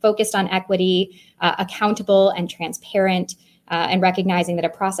anti-racist, focused on equity, accountable and transparent, and recognizing that a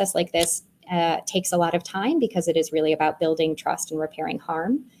process like this takes a lot of time because it is really about building trust and repairing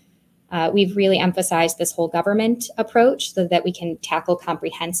harm. We've really emphasized this whole government approach so that we can tackle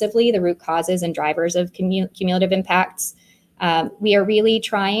comprehensively the root causes and drivers of cumulative impacts. We are really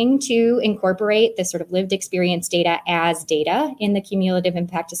trying to incorporate this sort of lived experience data as data in the cumulative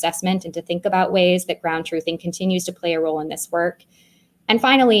impact assessment and to think about ways that ground truthing continues to play a role in this work. And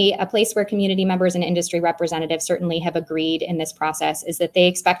finally, a place where community members and industry representatives certainly have agreed in this process is that they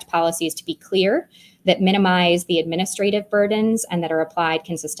expect policies to be clear, that minimize the administrative burdens, and that are applied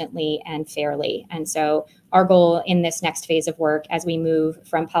consistently and fairly. And so our goal in this next phase of work as we move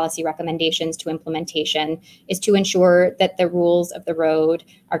from policy recommendations to implementation is to ensure that the rules of the road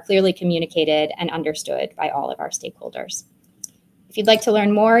are clearly communicated and understood by all of our stakeholders. If you'd like to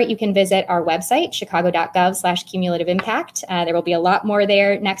learn more, you can visit our website, chicago.gov/cumulative impact. There will be a lot more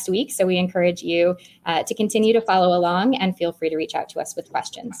there next week, so we encourage you to continue to follow along and feel free to reach out to us with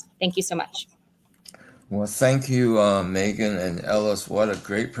questions. Thank you so much. Well, thank you, Megan and Ellis. What a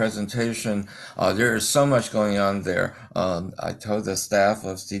great presentation. There is so much going on there. I told the staff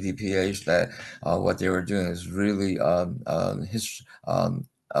of CDPH that what they were doing is really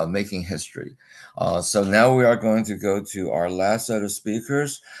making history. So now we are going to go to our last set of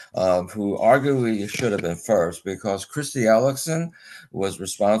speakers, who arguably should have been first because Christy Alexson was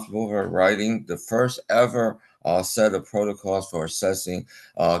responsible for writing the first ever set of protocols for assessing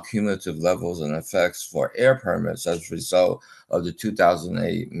cumulative levels and effects for air permits as a result of the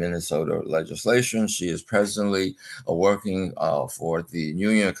 2008 Minnesota legislation. She is presently working for the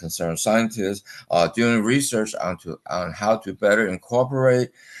Union of Concerned Scientists, doing research on how to better incorporate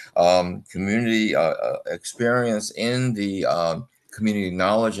community experience in the community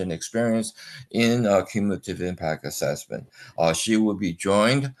knowledge and experience in cumulative impact assessment. She will be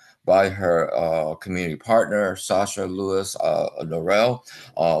joined by her community partner, Sasha Lewis Norell.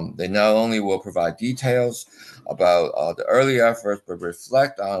 They not only will provide details about the early efforts, but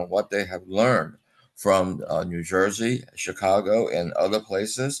reflect on what they have learned from New Jersey, Chicago, and other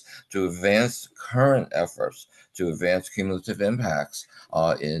places to advance current efforts to advance cumulative impacts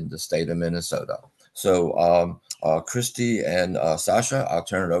in the state of Minnesota. So Christy and Sasha, I'll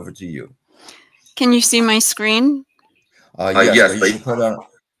turn it over to you. Can you see my screen? Yes, but you should put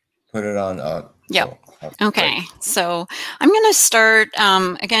it on. Yep. Okay, so I'm going to start,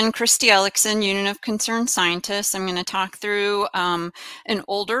 again, Christy Alexson, Union of Concerned Scientists. I'm going to talk through an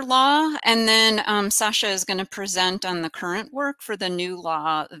older law, and then Sasha is going to present on the current work for the new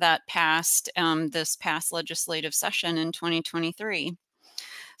law that passed this past legislative session in 2023.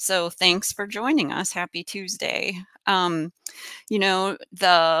 So thanks for joining us. Happy Tuesday. You know,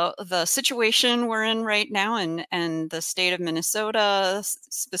 the situation we're in right now and the state of Minnesota,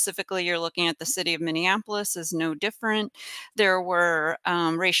 specifically you're looking at the city of Minneapolis, is no different. There were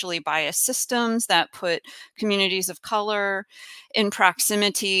racially biased systems that put communities of color in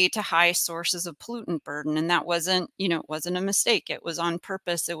proximity to high sources of pollutant burden. And that wasn't, you know, it wasn't a mistake. It was on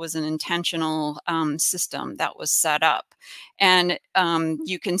purpose. It was an intentional system that was set up. And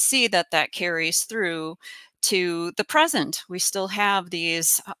you can see that that carries through to the present. We still have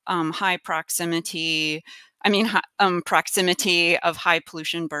these high proximity, proximity of high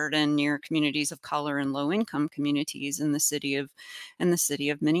pollution burden near communities of color and low income communities in the city of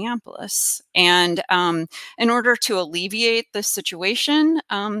Minneapolis. And in order to alleviate this situation,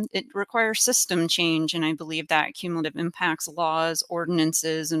 it requires system change. And I believe that cumulative impacts laws,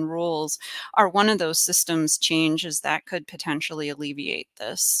 ordinances, and rules are one of those systems changes that could potentially alleviate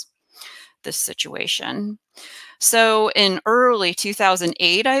this situation. So in early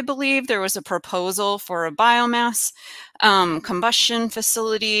 2008, I believe, there was a proposal for a biomass combustion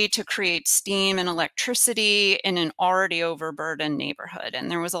facility to create steam and electricity in an already overburdened neighborhood.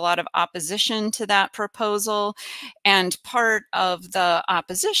 And there was a lot of opposition to that proposal. And part of the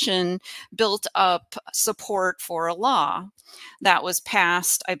opposition built up support for a law that was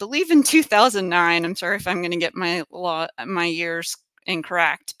passed, I believe, in 2009. I'm sorry if I'm going to get my years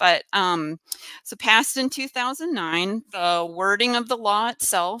incorrect, but so passed in 2009. The wording of the law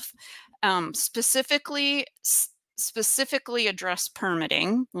itself specifically addressed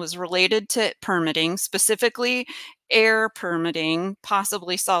permitting, was related to permitting, specifically air permitting,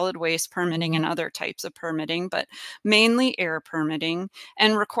 possibly solid waste permitting and other types of permitting, but mainly air permitting,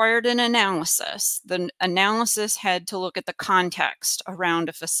 and required an analysis. The analysis had to look at the context around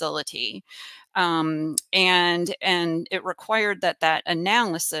a facility. And it required that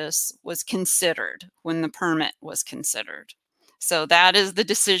analysis was considered when the permit was considered. So that is the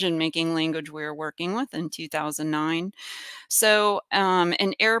decision-making language we were working with in 2009. So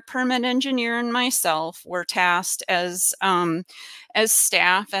an air permit engineer and myself were tasked as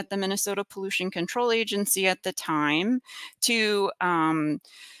staff at the Minnesota Pollution Control Agency at the time to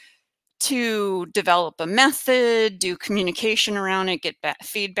develop a method, do communication around it, get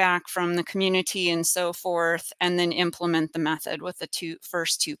feedback from the community and so forth, and then implement the method with the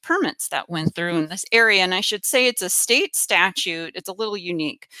first two permits that went through in this area. And I should say it's a state statute. It's a little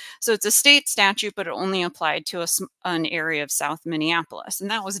unique. So it's a state statute, but it only applied to an area of South Minneapolis.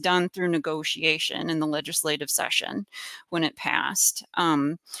 And that was done through negotiation in the legislative session when it passed.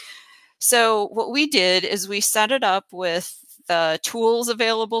 So what we did is we set it up with the tools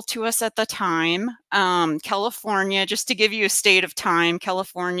available to us at the time. California, just to give you a state of time,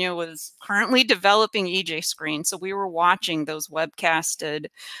 California was currently developing EJ Screen. So we were watching those webcasted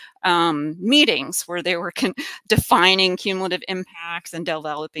meetings where they were defining cumulative impacts and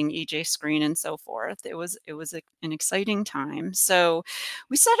developing EJ Screen and so forth. It was an exciting time. So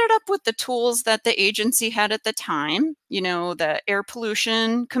we set it up with the tools that the agency had at the time, the air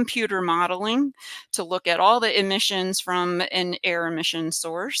pollution computer modeling to look at all the emissions from an air emission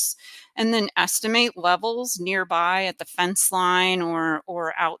source, and then estimate levels nearby at the fence line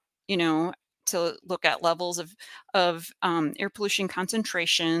or out, to look at levels of air pollution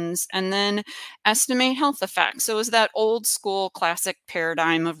concentrations, and then estimate health effects. So it was that old school classic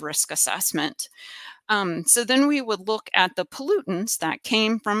paradigm of risk assessment. So then we would look at the pollutants that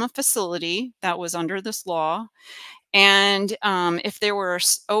came from a facility that was under this law. And if they were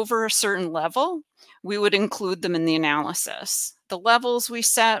over a certain level, we would include them in the analysis. The levels we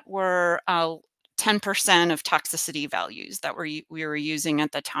set were 10% of toxicity values that we were using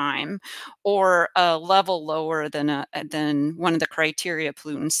at the time, or a level lower than one of the criteria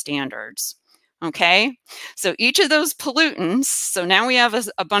pollutant standards. Okay, so each of those pollutants, so now we have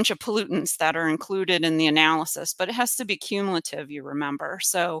a bunch of pollutants that are included in the analysis, but it has to be cumulative, you remember.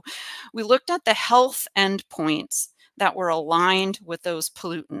 So we looked at the health endpoints that were aligned with those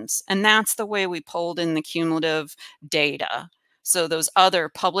pollutants, and that's the way we pulled in the cumulative data. So those other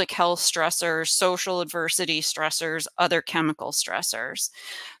public health stressors, social adversity stressors, other chemical stressors.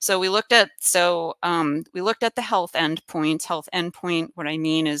 So we looked at the health endpoints. Health endpoint, what I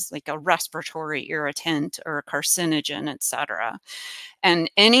mean is like a respiratory irritant or a carcinogen, et cetera.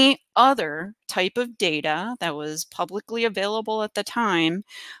 And any other type of data that was publicly available at the time,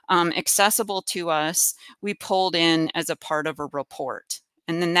 accessible to us, we pulled in as a part of a report.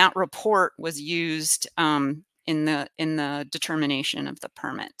 And then that report was used in the determination of the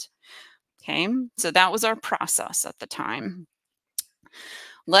permit. Okay, so that was our process at the time.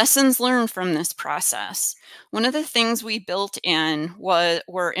 Lessons learned from this process. One of the things we built in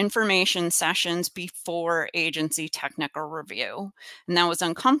were information sessions before agency technical review. And that was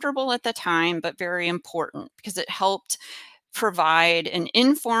uncomfortable at the time, but very important because it helped provide an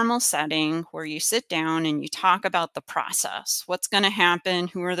informal setting where you sit down and you talk about the process. What's going to happen?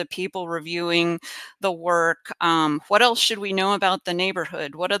 Who are the people reviewing the work? What else should we know about the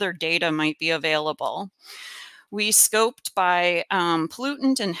neighborhood? What other data might be available? We scoped by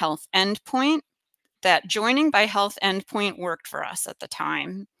pollutant and health endpoint. That joining by health endpoint worked for us at the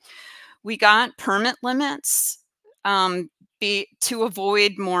time. We got permit limits to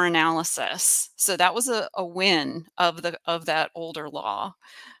avoid more analysis. So that was a win of that older law.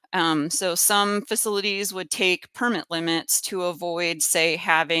 So some facilities would take permit limits to avoid, say,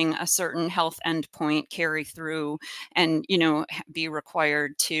 having a certain health endpoint carry through and, be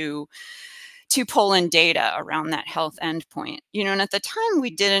required to pull in data around that health endpoint. And at the time we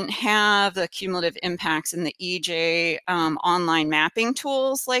didn't have the cumulative impacts in the EJ online mapping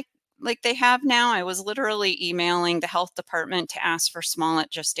tools like they have now. I was literally emailing the health department to ask for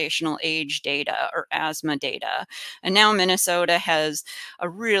smollett gestational age data or asthma data. And now Minnesota has a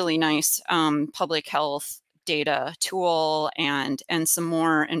really nice public health data tool and some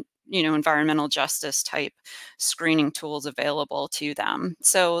more environmental justice type screening tools available to them.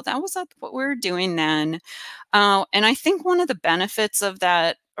 So that was what we were doing then. And I think one of the benefits of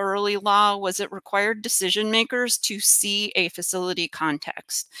that early law was it required decision makers to see a facility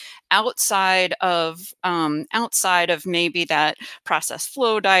context outside of maybe that process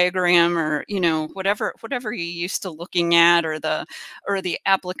flow diagram or whatever you're used to looking at, or the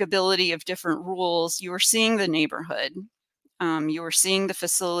applicability of different rules. You were seeing the neighborhood. You were seeing the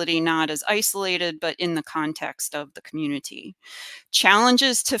facility not as isolated, but in the context of the community.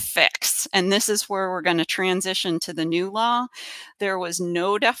 Challenges to fix, and this is where we're going to transition to the new law. There was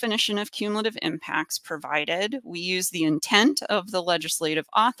no definition of cumulative impacts provided. We used the intent of the legislative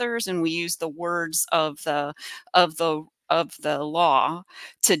authors, and we used the words of the law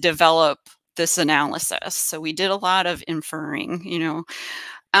to develop this analysis. So we did a lot of inferring,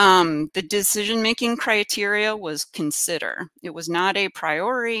 the decision-making criteria was consider. It was not a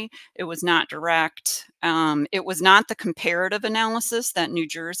priori. It was not direct. It was not the comparative analysis that New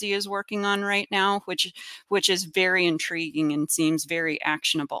Jersey is working on right now, which is very intriguing and seems very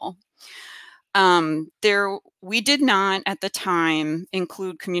actionable. We did not at the time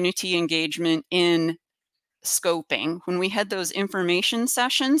include community engagement in scoping. When we had those information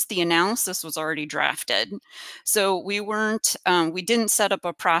sessions, the analysis was already drafted. So we didn't set up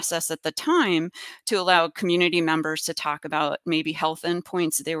a process at the time to allow community members to talk about maybe health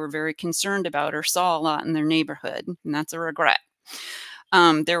endpoints they were very concerned about or saw a lot in their neighborhood. And that's a regret.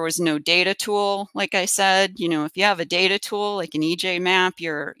 There was no data tool. Like I said, if you have a data tool like an EJ map,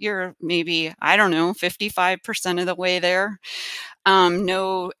 you're maybe, I don't know, 55% of the way there. And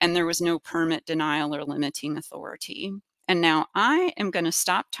there was no permit denial or limiting authority. And now I am going to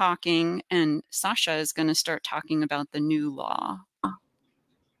stop talking, and Sasha is going to start talking about the new law.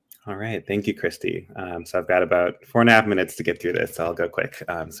 All right. Thank you, Christy. So I've got about 4.5 minutes to get through this, so I'll go quick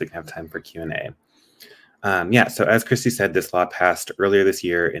so we can have time for Q&A. So as Christy said, this law passed earlier this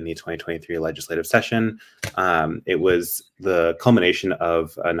year in the 2023 legislative session. It was the culmination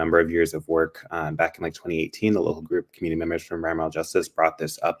of a number of years of work. Back in 2018, the local group Community Members for Environmental Justice brought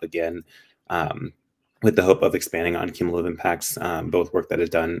this up again with the hope of expanding on cumulative impacts, both work that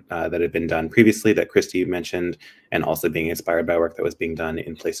had been done previously that Christy mentioned, and also being inspired by work that was being done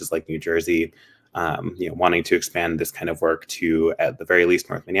in places like New Jersey. Wanting to expand this kind of work to, at the very least,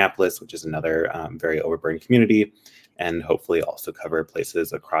 North Minneapolis, which is another very overburdened community, and hopefully also cover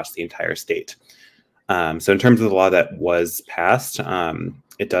places across the entire state. So in terms of the law that was passed,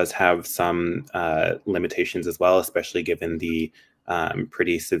 it does have some limitations as well, especially given the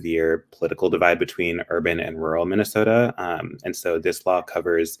pretty severe political divide between urban and rural Minnesota. And so this law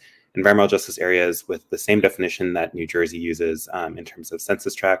covers environmental justice areas with the same definition that New Jersey uses in terms of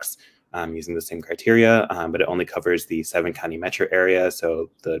census tracts, using the same criteria, but it only covers the 7-county metro area, so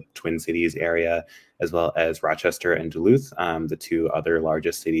the Twin Cities area, as well as Rochester and Duluth, the two other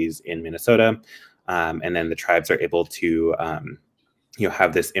largest cities in Minnesota. And then the tribes are able to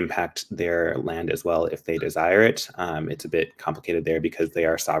have this impact their land as well if they desire it. It's a bit complicated there because they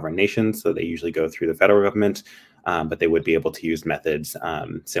are sovereign nations, so they usually go through the federal government, but they would be able to use methods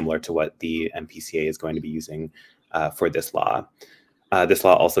similar to what the MPCA is going to be using for this law. This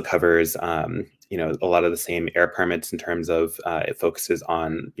law also covers, a lot of the same air permits in terms of it focuses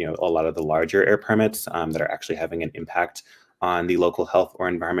on, a lot of the larger air permits that are actually having an impact on the local health or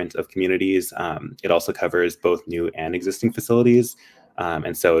environment of communities. It also covers both new and existing facilities.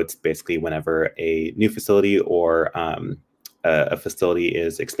 And so it's basically whenever a new facility or a facility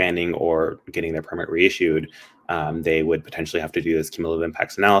is expanding or getting their permit reissued, they would potentially have to do this cumulative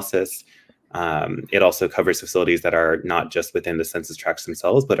impacts analysis. It also covers facilities that are not just within the census tracts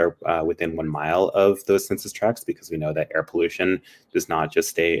themselves, but are within 1 mile of those census tracts, because we know that air pollution does not just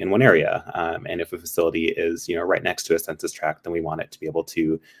stay in one area. And if a facility is, right next to a census tract, then we want it to be able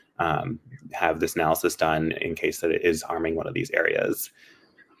to have this analysis done in case that it is harming one of these areas.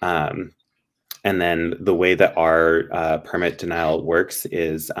 And then the way that our permit denial works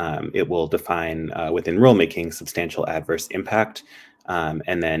is it will define within rulemaking substantial adverse impact.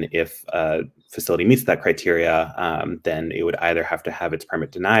 And then if a facility meets that criteria, then it would either have to have its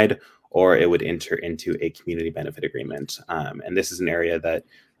permit denied or it would enter into a community benefit agreement. And this is an area that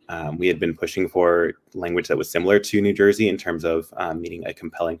we had been pushing for language that was similar to New Jersey in terms of meeting a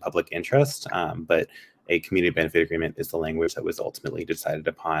compelling public interest, but a community benefit agreement is the language that was ultimately decided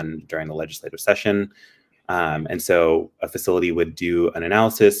upon during the legislative session. And so a facility would do an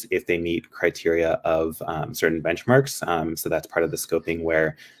analysis if they meet criteria of certain benchmarks. So that's part of the scoping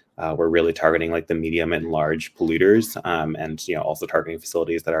where we're really targeting like the medium and large polluters, and also targeting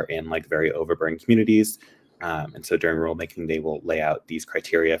facilities that are in like very overburdened communities. And so during rulemaking, they will lay out these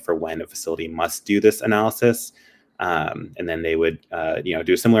criteria for when a facility must do this analysis. And then they would,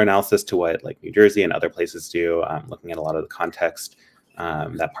 do a similar analysis to what like New Jersey and other places do, looking at a lot of the context.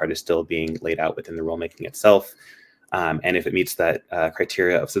 That part is still being laid out within the rulemaking itself. And if it meets that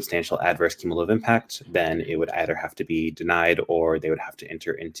criteria of substantial adverse cumulative impact, then it would either have to be denied or they would have to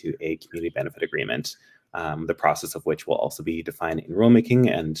enter into a community benefit agreement, the process of which will also be defined in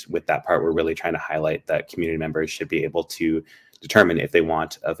rulemaking. And with that part, we're really trying to highlight that community members should be able to determine if they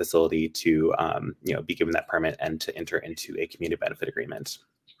want a facility to be given that permit and to enter into a community benefit agreement.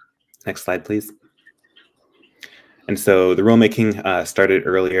 Next slide, please. And so the rulemaking started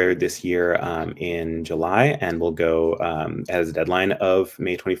earlier this year in July and will go as a deadline of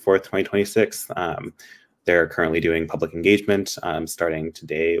May 24th, 2026. They're currently doing public engagement starting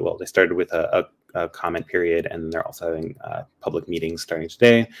today. Well, they started with a comment period, and they're also having public meetings starting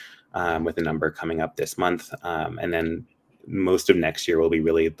today with a number coming up this month. And then most of next year will be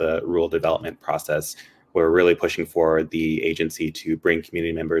really the rule development process. We're really pushing for the agency to bring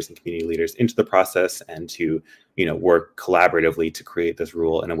community members and community leaders into the process and to, work collaboratively to create this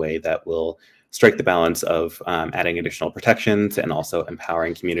rule in a way that will strike the balance of adding additional protections and also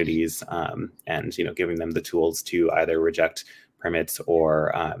empowering communities and, giving them the tools to either reject permits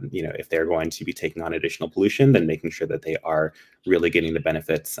or, if they're going to be taking on additional pollution, then making sure that they are really getting the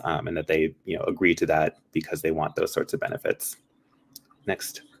benefits and that they, agree to that because they want those sorts of benefits.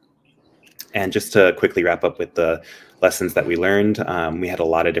 Next. And just to quickly wrap up with the lessons that we learned, we had a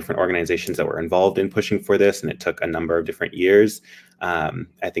lot of different organizations that were involved in pushing for this, and it took a number of different years.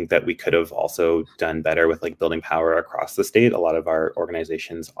 I think that we could have also done better with like building power across the state. A lot of our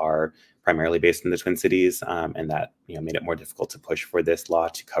organizations are primarily based in the Twin Cities, and that made it more difficult to push for this law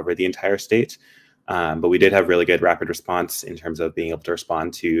to cover the entire state. But we did have really good rapid response in terms of being able to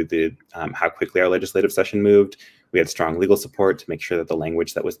respond to the how quickly our legislative session moved. We had strong legal support to make sure that the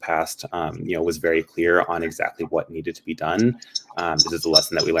language that was passed, was very clear on exactly what needed to be done. This is a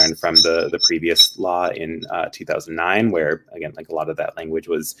lesson that we learned from the previous law in 2009, where again, like a lot of that language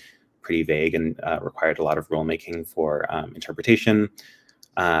was pretty vague and required a lot of rulemaking for interpretation.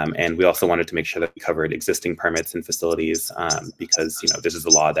 And we also wanted to make sure that we covered existing permits and facilities because, this is a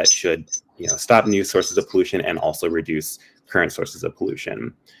law that should, stop new sources of pollution and also reduce current sources of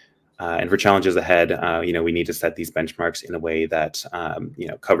pollution. And for challenges ahead, we need to set these benchmarks in a way that,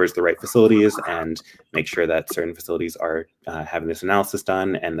 covers the right facilities and make sure that certain facilities are having this analysis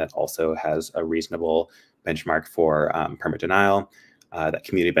done and that also has a reasonable benchmark for permit denial. That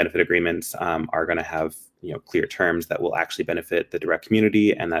community benefit agreements are going to have clear terms that will actually benefit the direct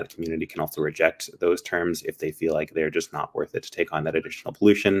community, and that community can also reject those terms if they feel like they're just not worth it to take on that additional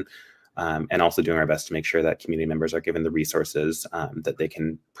pollution. And also doing our best to make sure that community members are given the resources that they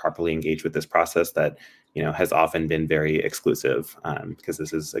can properly engage with this process that has often been very exclusive, because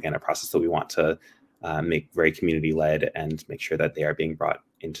this is again a process that we want to make very community led and make sure that they are being brought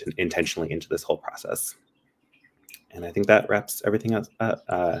intentionally into this whole process. And I think that wraps everything up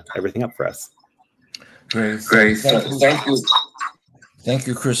for us. Great. Thank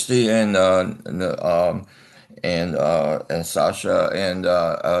you, Christy and Sasha, and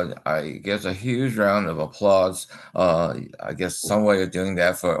I guess a huge round of applause. I guess some way of doing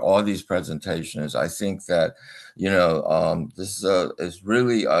that for all these presentations. I think that this is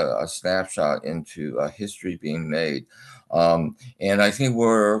really a snapshot into history being made, and I think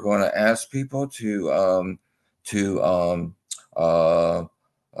we're going to ask people to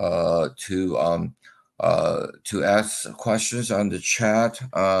ask questions on the chat.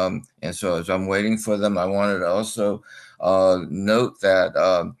 And so as I'm waiting for them, I wanted to also note that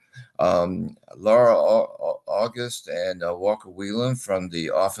Laura August and Walker Whelan from the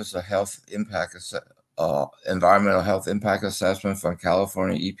Office of Health Impact environmental health impact assessment from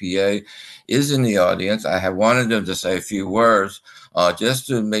California EPA is in the audience. I have wanted them to say a few words just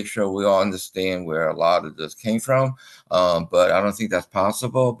to make sure we all understand where a lot of this came from. But I don't think that's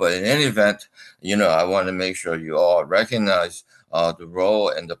possible. But in any event, I want to make sure you all recognize the role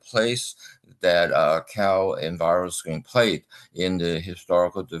and the place that Cal EnviroScreen played in the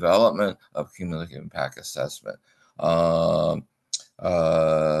historical development of cumulative impact assessment. I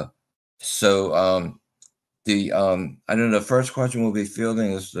know the first question we'll be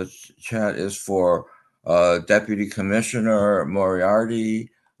fielding is the chat is for Deputy Commissioner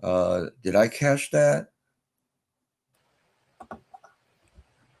Moriarty. Did I catch that?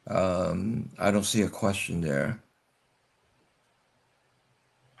 I don't see a question there.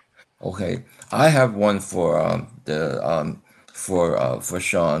 Okay, I have one for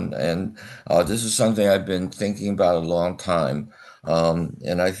Sean, and this is something I've been thinking about a long time,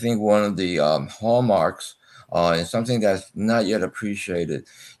 and I think one of the hallmarks and something that's not yet appreciated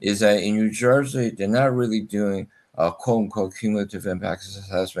is that in New Jersey they're not really doing quote unquote cumulative impact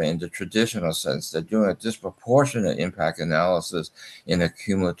assessment in the traditional sense. They're doing a disproportionate impact analysis in a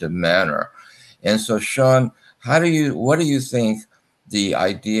cumulative manner, and so Sean, what do you think? The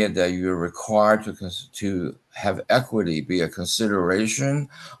idea that you're required to have equity be a consideration.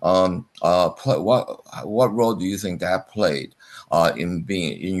 What role do you think that played in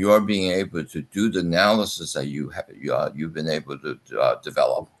your being able to do the analysis that you've been able to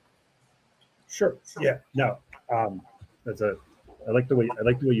develop? Sure. Yeah. No. I like the way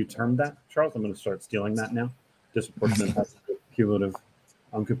you termed that, Charles. I'm going to start stealing that now. Disproportionate cumulative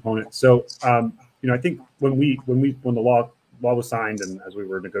component. So I think when the law was signed and as we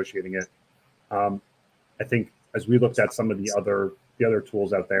were negotiating it, I think as we looked at some of the other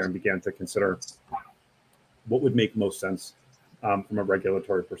tools out there and began to consider what would make most sense from a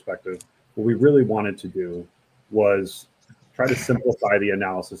regulatory perspective, what we really wanted to do was try to simplify the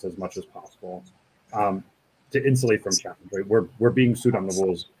analysis as much as possible to insulate from challenge. Right? We're being sued on the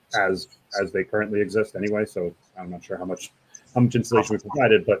rules as they currently exist anyway, so I'm not sure how much insulation we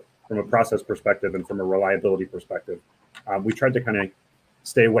provided, but from a process perspective and from a reliability perspective, we tried to kind of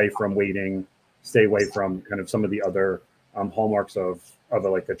stay away from weighting, stay away from kind of some of the other hallmarks of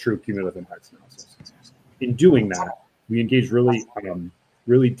like a true cumulative impacts analysis. In doing that, we engaged really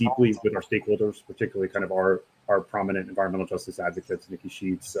deeply with our stakeholders, particularly kind of our prominent environmental justice advocates, Nikki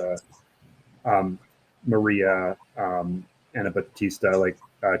Sheets, Maria, Anna Batista, like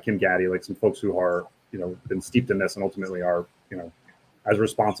Kim Gaddy, like some folks who are been steeped in this and ultimately are as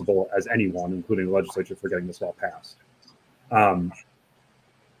responsible as anyone, including the legislature, for getting this law passed.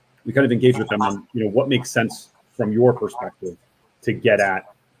 We kind of engage with them on what makes sense from your perspective to get at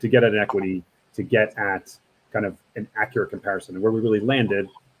an equity, to get at kind of an accurate comparison. And where we really landed,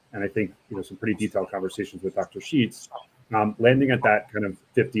 and I think some pretty detailed conversations with Dr. Sheets, landing at that kind of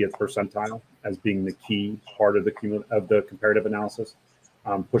 50th percentile as being the key part of the comparative analysis,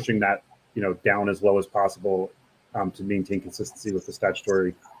 pushing that down as low as possible to maintain consistency with the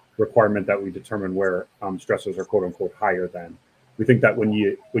statutory requirement that we determine where stressors are quote unquote higher than. We think that when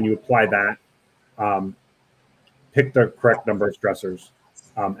you apply that, pick the correct number of stressors,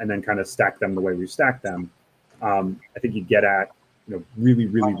 and then kind of stack them the way we stack them, I think you get at really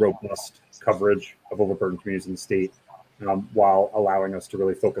robust coverage of overburdened communities in the state, while allowing us to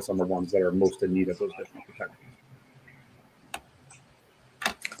really focus on the ones that are most in need of those different protections.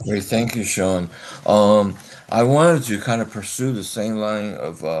 Great, thank you, Sean. I wanted to kind of pursue the same line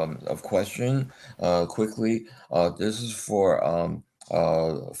of question quickly. This is for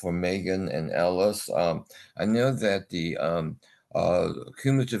Megan and Ellis. I know that the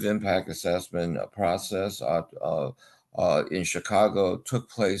cumulative impact assessment process in Chicago took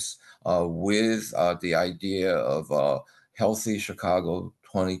place with the idea of Healthy Chicago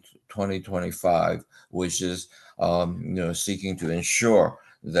 2025, which is seeking to ensure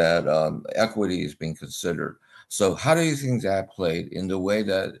that equity is being considered. So how do you think that played in the way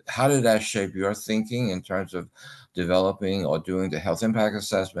how did that shape your thinking in terms of developing or doing the health impact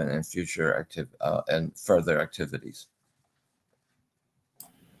assessment and future and further activities?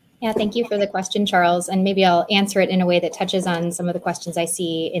 Yeah, thank you for the question, Charles. And maybe I'll answer it in a way that touches on some of the questions I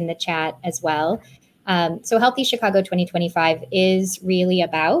see in the chat as well. So Healthy Chicago 2025 is really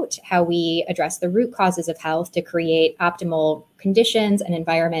about how we address the root causes of health to create optimal conditions and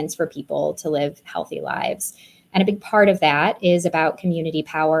environments for people to live healthy lives. And a big part of that is about community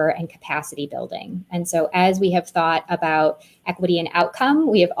power and capacity building. And so as we have thought about equity and outcome,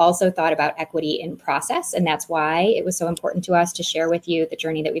 we have also thought about equity in process. And that's why it was so important to us to share with you the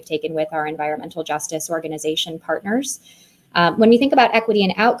journey that we've taken with our environmental justice organization partners. When we think about equity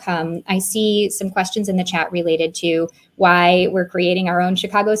and outcome, I see some questions in the chat related to why we're creating our own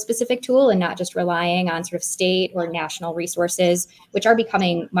Chicago-specific tool and not just relying on sort of state or national resources, which are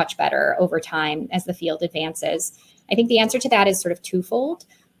becoming much better over time as the field advances. I think the answer to that is sort of twofold.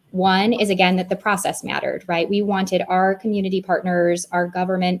 One is, again, that the process mattered, right? We wanted our community partners, our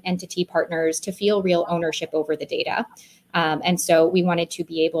government entity partners to feel real ownership over the data. And so we wanted to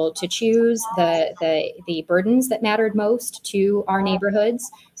be able to choose the burdens that mattered most to our neighborhoods.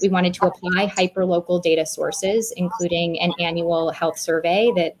 We wanted to apply hyperlocal data sources, including an annual health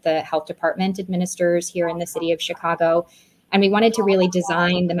survey that the health department administers here in the city of Chicago. And we wanted to really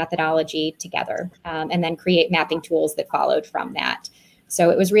design the methodology together and then create mapping tools that followed from that. So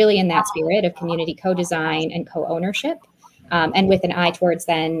it was really in that spirit of community co-design and co-ownership. And with an eye towards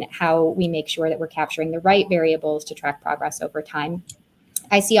then how we make sure that we're capturing the right variables to track progress over time.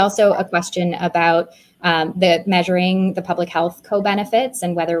 I see also a question about the measuring the public health co-benefits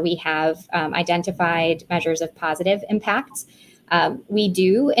and whether we have identified measures of positive impacts. We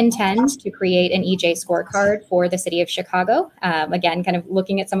do intend to create an EJ scorecard for the city of Chicago. Again, kind of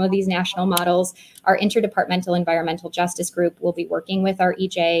looking at some of these national models, our interdepartmental environmental justice group will be working with our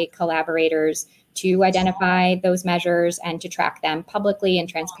EJ collaborators to identify those measures and to track them publicly and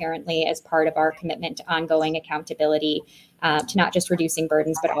transparently as part of our commitment to ongoing accountability, to not just reducing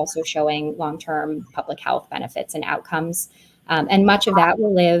burdens, but also showing long-term public health benefits and outcomes. And much of that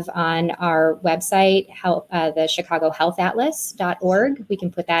will live on our website, the chicagohealthatlas.org. We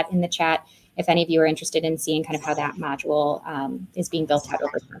can put that in the chat if any of you are interested in seeing kind of how that module is being built out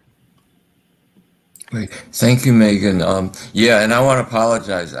over time. Great. Thank you, Megan. Yeah, and I want to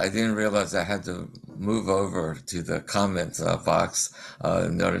apologize. I didn't realize I had to move over to the comments box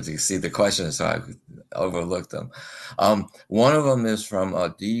in order to see the questions, so I overlooked them. One of them is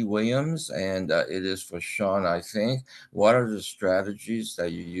from D. Williams, and it is for Sean, I think. What are the strategies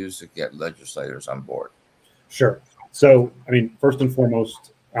that you use to get legislators on board? Sure. So, I mean, first and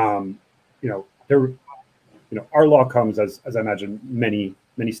foremost, our law comes, as I imagine many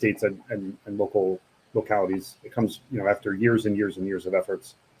states and local localities. It comes, after years and years and years of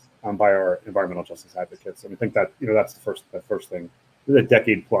efforts by our environmental justice advocates. And I think that, that's the first thing. It's a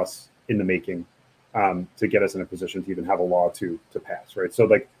decade plus in the making to get us in a position to even have a law to pass, right? So,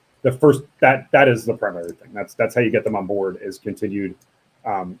 like, the first, that is the primary thing. That's how you get them on board, is continued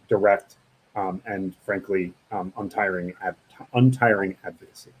direct and frankly untiring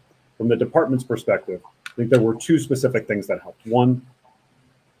advocacy. From the department's perspective, I think there were two specific things that helped. One,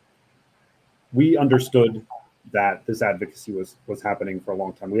 we understood that this advocacy was happening for a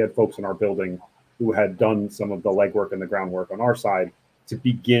long time. We had folks in our building who had done some of the legwork and the groundwork on our side to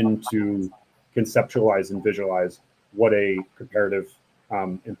begin to conceptualize and visualize what a comparative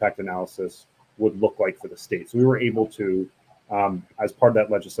impact analysis would look like for the state. So we were able to, as part of that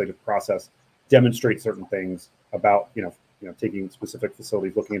legislative process, demonstrate certain things about, taking specific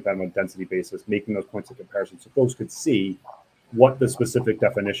facilities, looking at them on a density basis, making those points of comparison so folks could see what the specific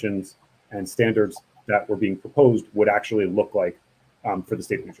definitions and standards that were being proposed would actually look like for the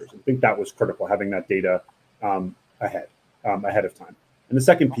state of New Jersey. I think that was critical, having that data ahead of time. And the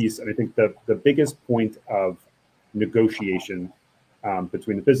second piece, and I think the biggest point of negotiation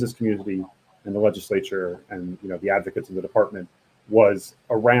between the business community and the legislature and the advocates of the department was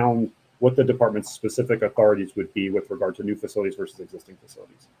around what the department's specific authorities would be with regard to new facilities versus existing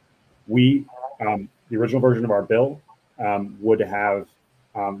facilities. We, the original version of our bill, would have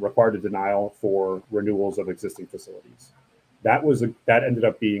required a denial for renewals of existing facilities. That ended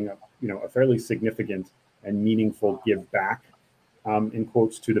up being a fairly significant and meaningful give back, in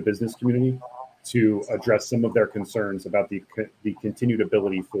quotes, to the business community to address some of their concerns about the continued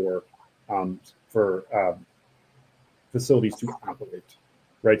ability for facilities to operate,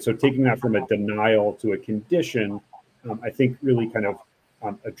 right? So taking that from a denial to a condition, I think really kind of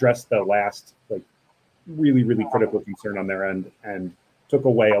addressed the last really, really critical concern on their end and took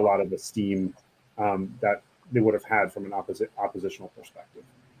away a lot of the steam that they would have had from an oppositional perspective.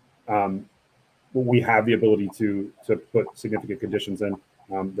 We have the ability to put significant conditions in.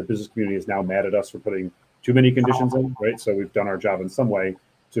 The business community is now mad at us for putting too many conditions in, right? So we've done our job in some way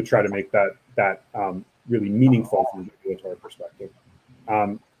to try to make that really meaningful from a regulatory perspective.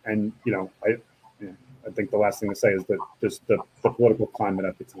 And I think the last thing to say is that just the political climate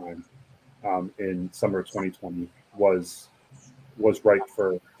at the time in summer of 2020 was ripe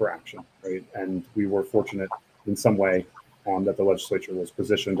for action, right? And we were fortunate in some way that the legislature was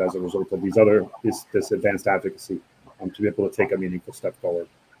positioned as a result of this advanced advocacy to be able to take a meaningful step forward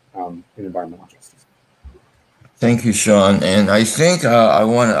in environmental justice. Thank you, Sean. And I think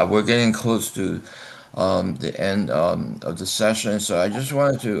we're getting close to the end of the session. So I just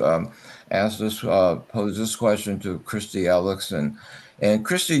wanted to pose this question to Christy Ellickson. And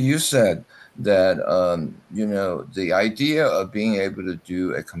Christy, you said that the idea of being able to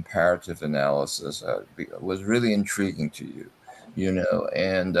do a comparative analysis was really intriguing to you,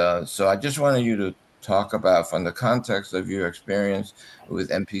 and so I just wanted you to talk about, from the context of your experience with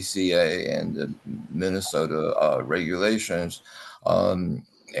MPCA and the Minnesota regulations, and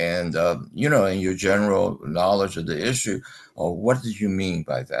and your general knowledge of the issue. What did you mean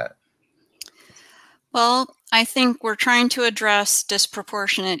by that? Well, I think we're trying to address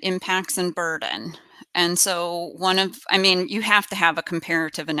disproportionate impacts and burden. And so you have to have a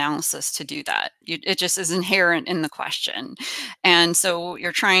comparative analysis to do that. It just is inherent in the question. And so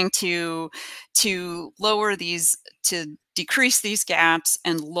you're trying to lower these, to decrease these gaps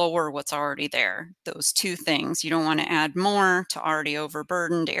and lower what's already there. Those two things. You don't want to add more to already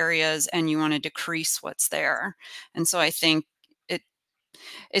overburdened areas, and you want to decrease what's there. And so I think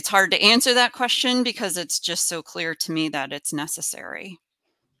it's hard to answer that question because it's just so clear to me that it's necessary.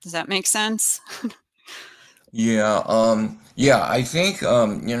 Does that make sense? Yeah, I think,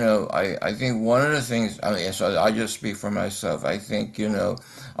 I think one of the things, I mean, so I just speak for myself. I think,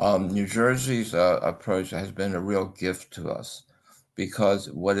 New Jersey's approach has been a real gift to us, because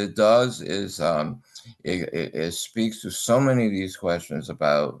what it does is it speaks to so many of these questions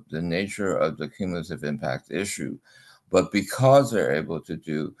about the nature of the cumulative impact issue. But because they're able to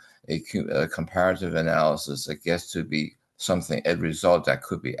do a comparative analysis, it gets to be a result that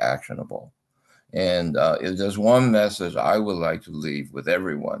could be actionable. And if there's one message I would like to leave with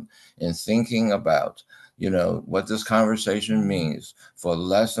everyone in thinking about, what this conversation means for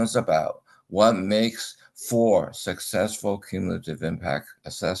lessons about what makes for successful cumulative impact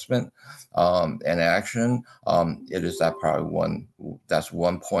assessment and action, it is that's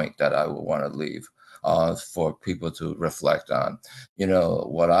one point that I would want to leave for people to reflect on.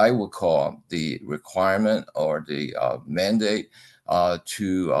 What I would call the requirement or the mandate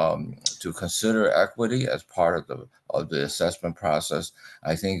to consider equity as part of the assessment process,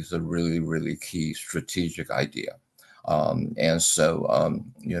 I think is a really, really key strategic idea. And so,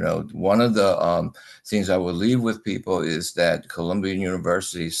 one of the things I would leave with people is that Columbia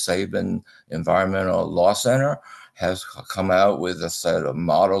University's Sabin Environmental Law Center has come out with a set of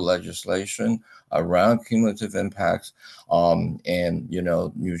model legislation around cumulative impacts. And,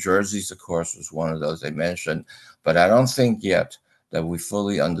 New Jersey's, of course, was one of those they mentioned, but I don't think yet that we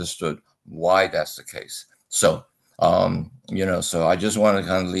fully understood why that's the case. So, so I just want to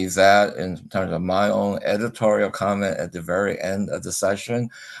kind of leave that in terms of my own editorial comment at the very end of the session.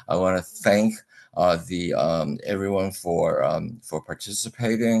 I want to thank everyone for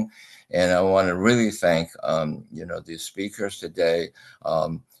participating, and I want to really thank the speakers today.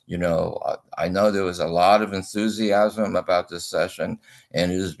 I know there was a lot of enthusiasm about this session,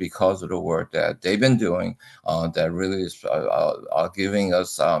 and it is because of the work that they've been doing that really is giving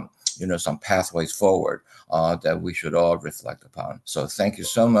us some pathways forward that we should all reflect upon. So thank you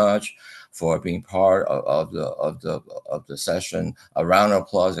so much for being part of the session. A round of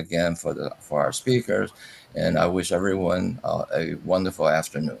applause again for our speakers, and I wish everyone a wonderful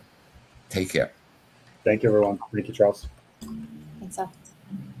afternoon. Take care. Thank you, everyone. Thank you, Charles. Thanks all.